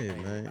 man. Yeah,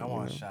 man. I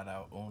want to shout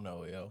out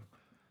Uno, yo.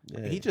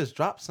 Yeah. He just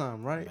dropped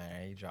something, right?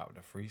 Man, he dropped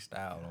a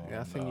freestyle on Yeah,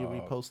 I him, seen you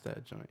dawg. repost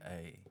that joint.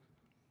 Hey,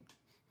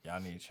 y'all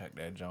need to check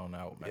that joint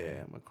out, man.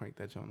 Yeah, I'm gonna crank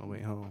that joint on the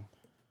way home.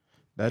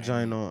 that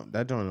joint on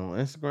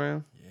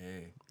Instagram?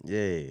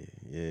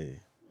 Yeah.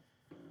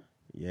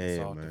 Yeah,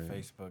 It's off man. the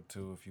Facebook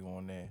too if you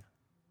on there.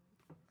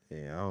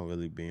 Yeah, I don't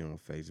really be on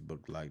Facebook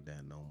like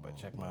that no more. But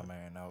check my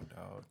man out,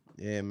 dog.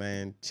 Yeah,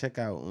 man. Check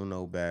out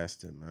Uno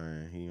Bastard,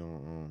 man. He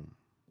on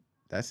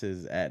That's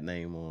his @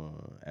 name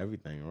on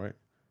everything, right?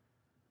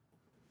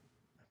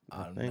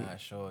 I'm not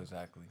sure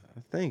exactly.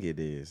 I think it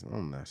is.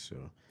 I'm not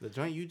sure. The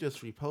joint you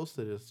just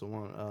reposted is the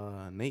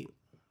one Nate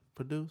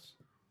produced.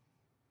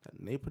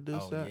 Nate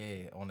produced that?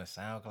 Yeah, on the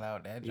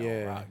SoundCloud. That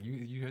joint rock.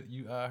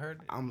 You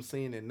heard it? I'm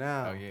seeing it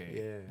now. Oh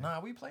yeah. Nah,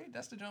 we played.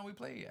 That's the joint we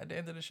played at the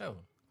end of the show.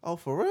 Oh,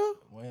 for real?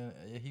 When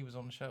he was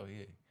on the show,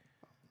 yeah.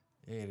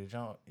 Yeah, the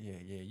joint. Yeah.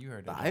 You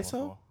heard that. The ISO?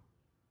 Before.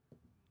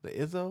 The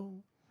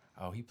Izzo?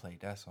 Oh, he played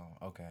that song.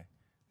 Okay,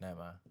 never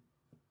mind.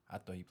 I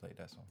thought he played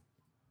that song.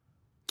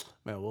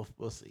 Man,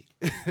 we'll see.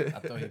 I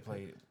thought he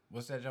played.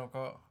 What's that joint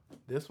called?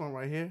 This one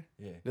right here.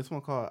 Yeah. This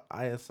one called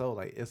ISO,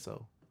 like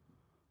ISO.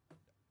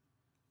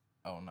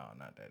 Oh no,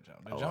 not that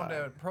joint. The joint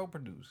that Pro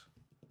produced.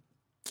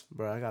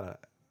 Bro, I gotta.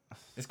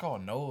 It's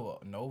called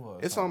Nova.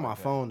 It's on my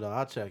phone though.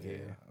 I'll check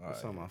it. Yeah.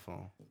 It's on my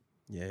phone.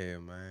 Yeah,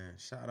 man.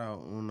 Shout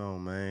out Uno,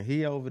 man.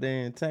 He over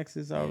there in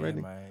Texas already.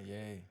 Yeah,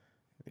 man.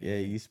 Yeah,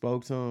 you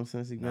spoke to him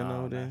since he been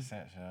over there?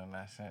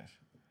 Not since.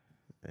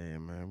 Yeah,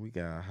 man, we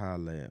gotta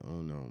holler at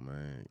Uno,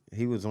 man.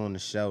 He was on the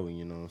show,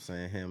 you know what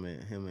I'm saying? Him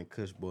and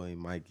Kush Boy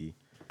Mikey.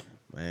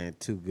 Man,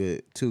 too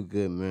good,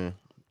 man.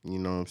 You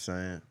know what I'm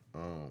saying?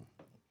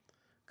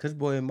 Kush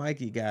Boy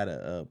Mikey got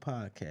a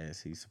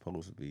podcast he's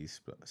supposed to be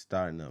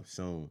starting up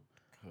soon.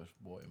 Kush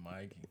Boy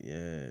Mikey.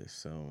 Yeah,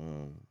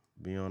 so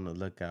be on the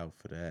lookout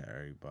for that,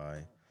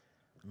 everybody.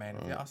 Man,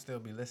 if y'all still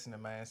be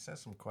listening, man, send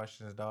some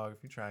questions, dog.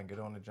 If you try and get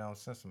on the jump,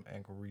 send some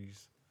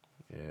inquiries.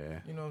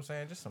 Yeah. You know what I'm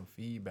saying? Just some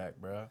feedback,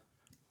 bro.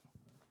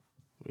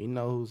 We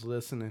know who's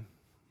listening.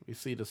 We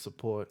see the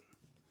support.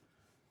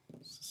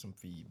 Some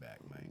feedback,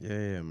 man.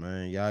 Yeah,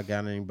 man. Y'all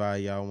got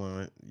anybody y'all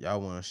want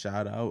to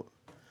shout out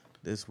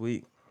this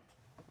week?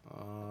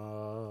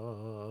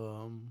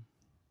 I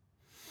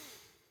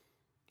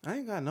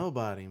ain't got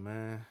nobody,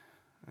 man.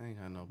 I ain't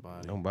got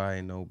nobody.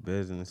 Nobody, no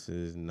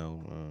businesses,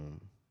 no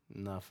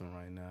nothing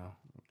right now.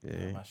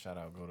 Yeah. My shout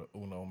out go to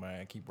Uno,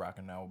 man. Keep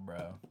rocking out,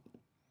 bro.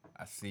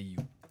 I see you.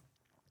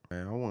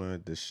 Man, I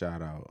wanted to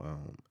shout out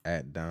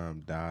at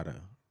Dom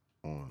Dada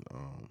on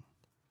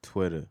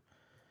Twitter.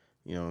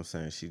 You know what I'm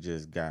saying? She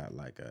just got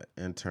like an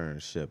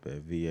internship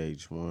at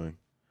VH1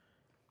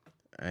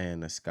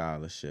 and a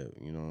scholarship.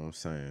 You know what I'm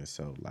saying?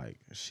 So like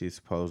she's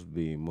supposed to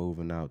be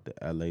moving out to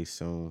LA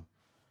soon.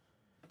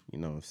 You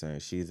know what I'm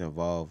saying? She's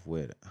involved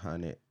with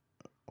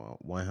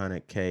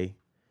 100K,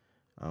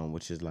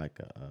 which is like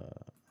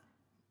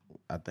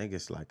I think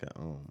it's like a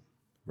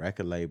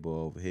record label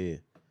over here.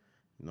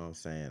 You know what I'm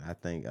saying? I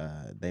think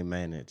they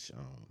manage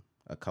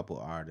a couple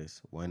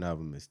artists. One of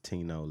them is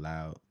Tino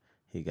Loud.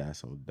 He got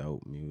some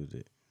dope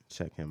music.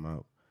 Check him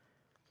out.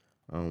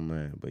 Oh,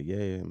 man. But,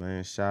 yeah,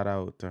 man, shout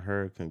out to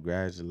her.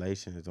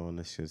 Congratulations on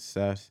the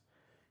success.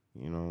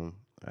 You know,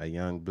 a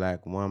young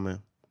black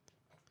woman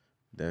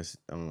that's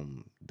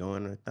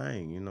doing her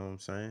thing. You know what I'm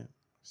saying?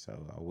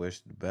 So I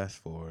wish the best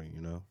for her,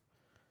 you know.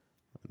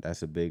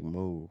 That's a big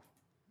move.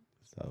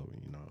 So,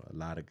 you know, a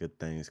lot of good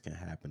things can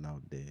happen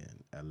out there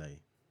in L.A.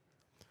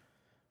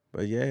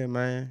 But, yeah,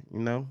 man, you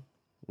know,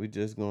 we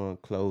just going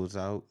to close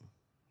out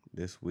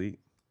this week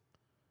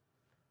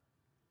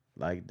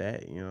like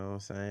that, you know what I'm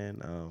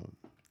saying?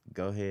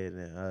 Go ahead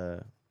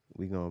and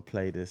we going to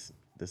play this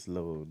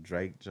little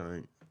Drake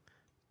joint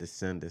to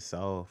send us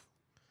off.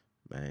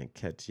 Man,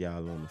 catch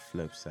y'all on the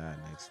flip side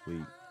next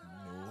week.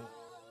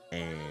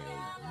 And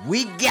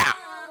we got.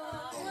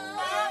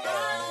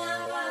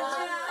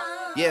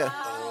 Yeah.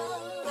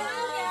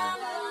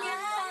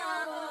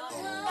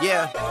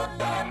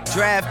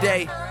 Draft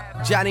day,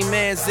 Johnny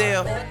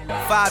Manziel.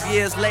 5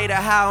 years later,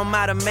 how am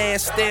I the man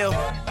still?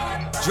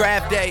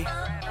 Draft day,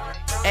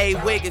 A.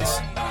 Wiggins.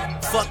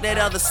 Fuck that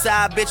other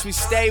side, bitch, we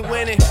stay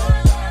winning.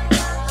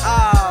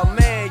 Oh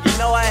man, you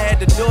know I had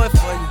to do it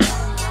for you.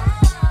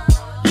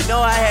 You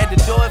know I had to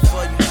do it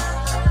for you.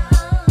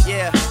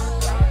 Yeah.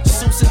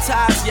 Suits and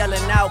ties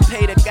yelling out,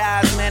 pay the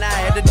guys, man, I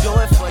had to do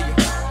it for you.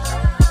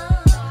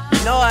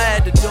 You know I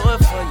had to do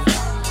it for you.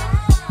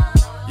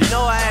 You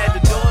know I had to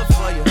do it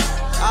for you.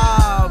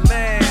 Oh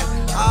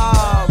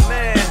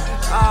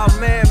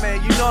man,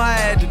 man, you know I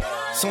had to.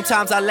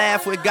 Sometimes I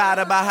laugh with God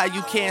about how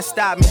you can't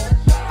stop me.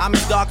 I'm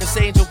his darkest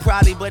angel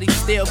probably, but he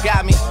still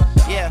got me.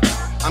 Yeah,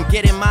 I'm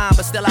getting mine,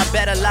 but still I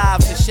better live.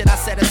 The shit I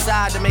set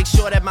aside to make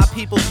sure that my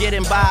people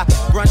getting by.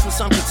 Brunch with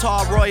some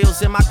guitar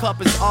royals, and my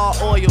cup is all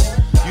oil.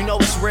 You know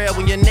it's real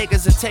when your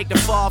niggas will take the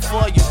fall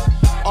for you.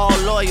 All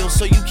loyal,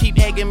 so you keep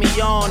egging me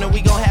on, and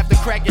we gon' have to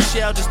crack your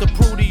shell just to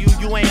prove to you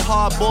ain't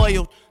hard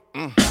boiled.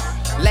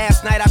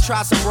 Last night I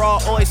tried some raw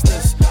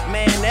oysters.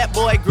 Man, that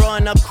boy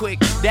growing up quick.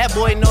 That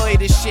boy know he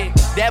the shit.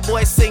 That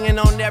boy singing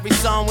on every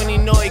song when he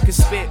know he could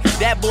spit.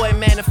 That boy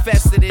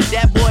manifested it.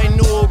 That boy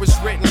knew it was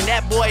written.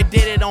 That boy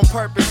did it on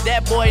purpose.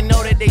 That boy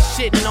know that they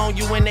shitting on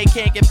you when they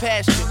can't get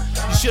past you.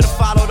 You should've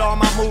followed all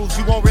my moves.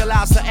 You won't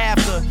realize till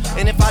after.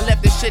 And if I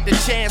left this shit to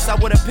chance, I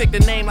would've picked a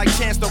name like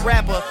Chance the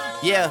Rapper.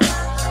 Yeah,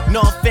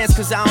 no offense,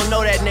 cause I don't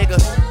know that nigga.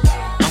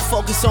 I'm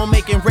focused on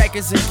making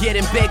records and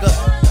getting bigger.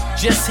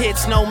 Just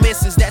hits, no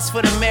misses, that's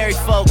for the married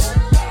folks.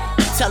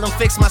 Tell them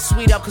fix my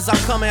suite up cause I'm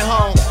coming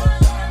home.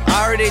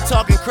 I heard they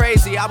talking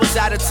crazy, I was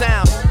out of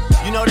town.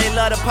 You know they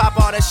love to pop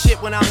all that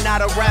shit when I'm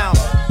not around.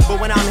 But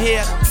when I'm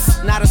here,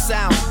 not a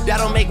sound. That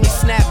don't make me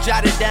snap,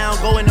 jot it down.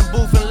 Go in the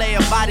booth and lay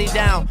a body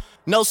down.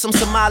 Know some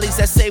Somalis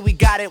that say we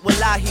got it,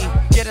 wallahi.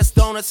 Get us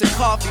donuts and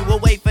coffee, we'll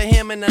wait for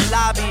him in the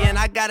lobby. And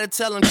I gotta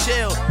tell him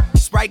chill,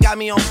 Sprite got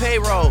me on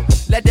payroll.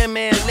 Let that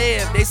man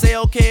live, they say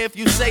okay if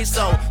you say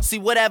so. See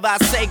whatever I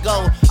say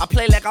go, I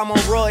play like I'm on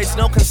roids,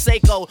 no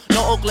Conseco.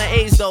 No Oakland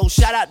A's though,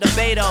 shout out to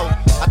Beto.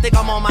 I think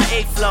I'm on my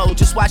 8th flow,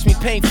 just watch me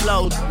paint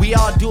flow. We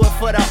all do it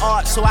for the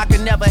art, so I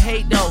can never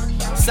hate though.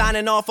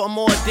 Signing off on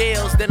more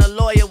deals than a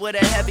lawyer with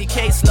a heavy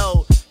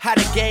caseload. How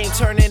the game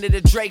turned into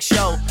the Drake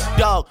show.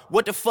 Dog,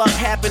 what the fuck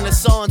happened to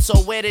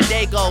so-and-so? Where did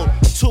they go?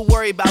 Too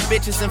worried about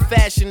bitches and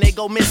fashion, they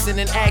go missing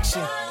in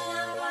action.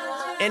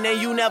 And then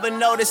you never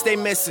notice they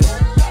missing.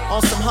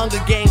 On some Hunger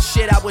Games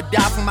shit, I would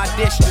die for my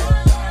district.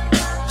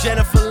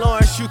 Jennifer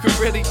Lawrence, you can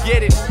really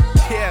get it.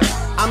 Yeah,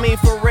 I mean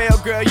for real,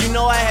 girl, you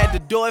know I had to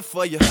do it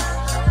for you.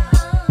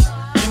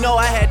 You know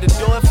I had to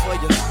do it for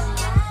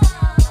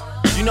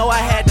you. You know I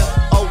had to.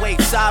 Oh wait,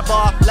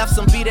 sidebar, left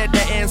some beat at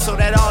the end so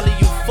that all of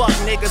you fuck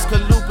niggas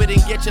could loop it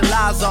and get your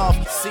lies off.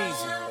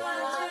 Season.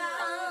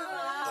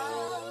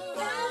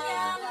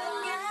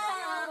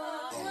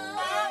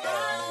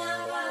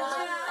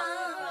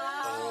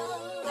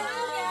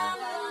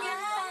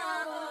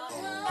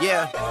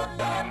 Yeah,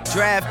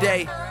 draft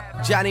day,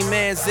 Johnny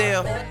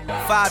Manziel.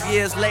 5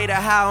 years later,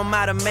 how am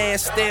I the man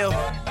still?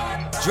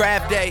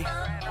 Draft day,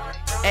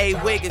 A.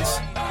 Wiggins.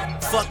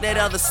 Fuck that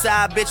other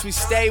side, bitch, we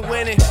stay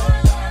winning.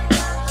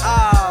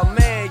 Oh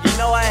man, you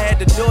know I had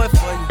to do it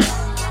for you.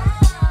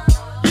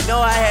 You know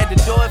I had to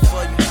do it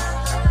for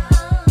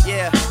you.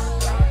 Yeah,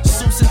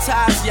 suits and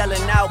ties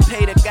yelling out,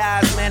 pay the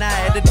guys, man, I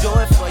had to do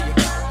it for you.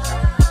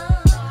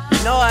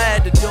 You know I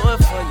had to do it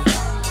for you.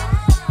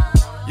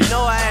 You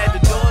know I had to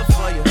do it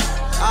for you.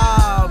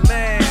 Oh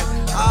man,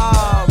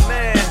 oh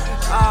man,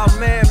 oh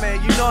man,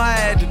 man, you know I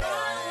had to.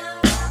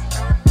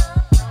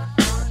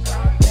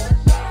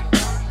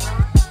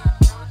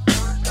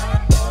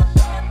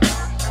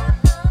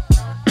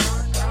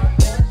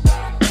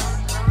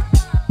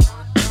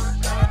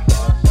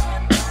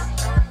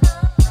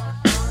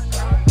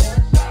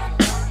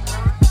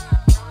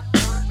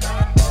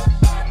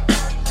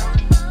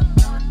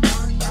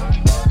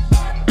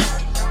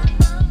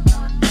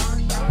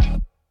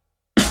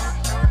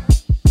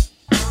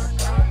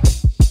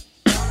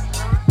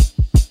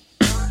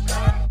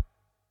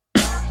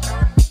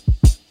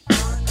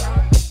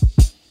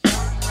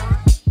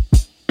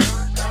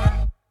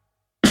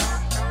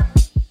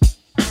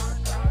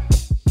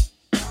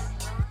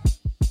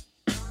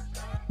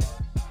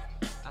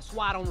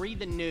 I don't read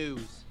the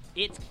news.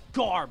 It's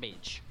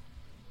garbage.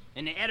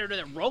 And the editor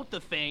that wrote the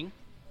thing,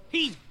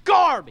 he's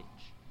garbage.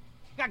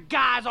 Got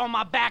guys on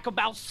my back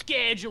about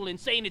scheduling,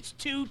 saying it's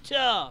too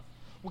tough.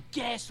 Well,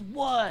 guess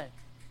what?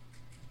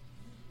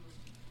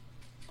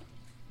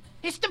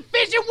 It's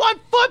Division I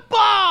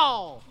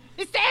football!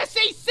 It's the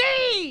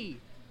SEC!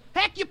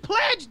 Heck, you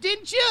pledged,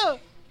 didn't you?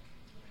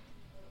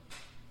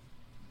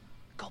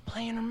 Go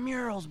play in the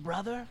murals,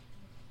 brother.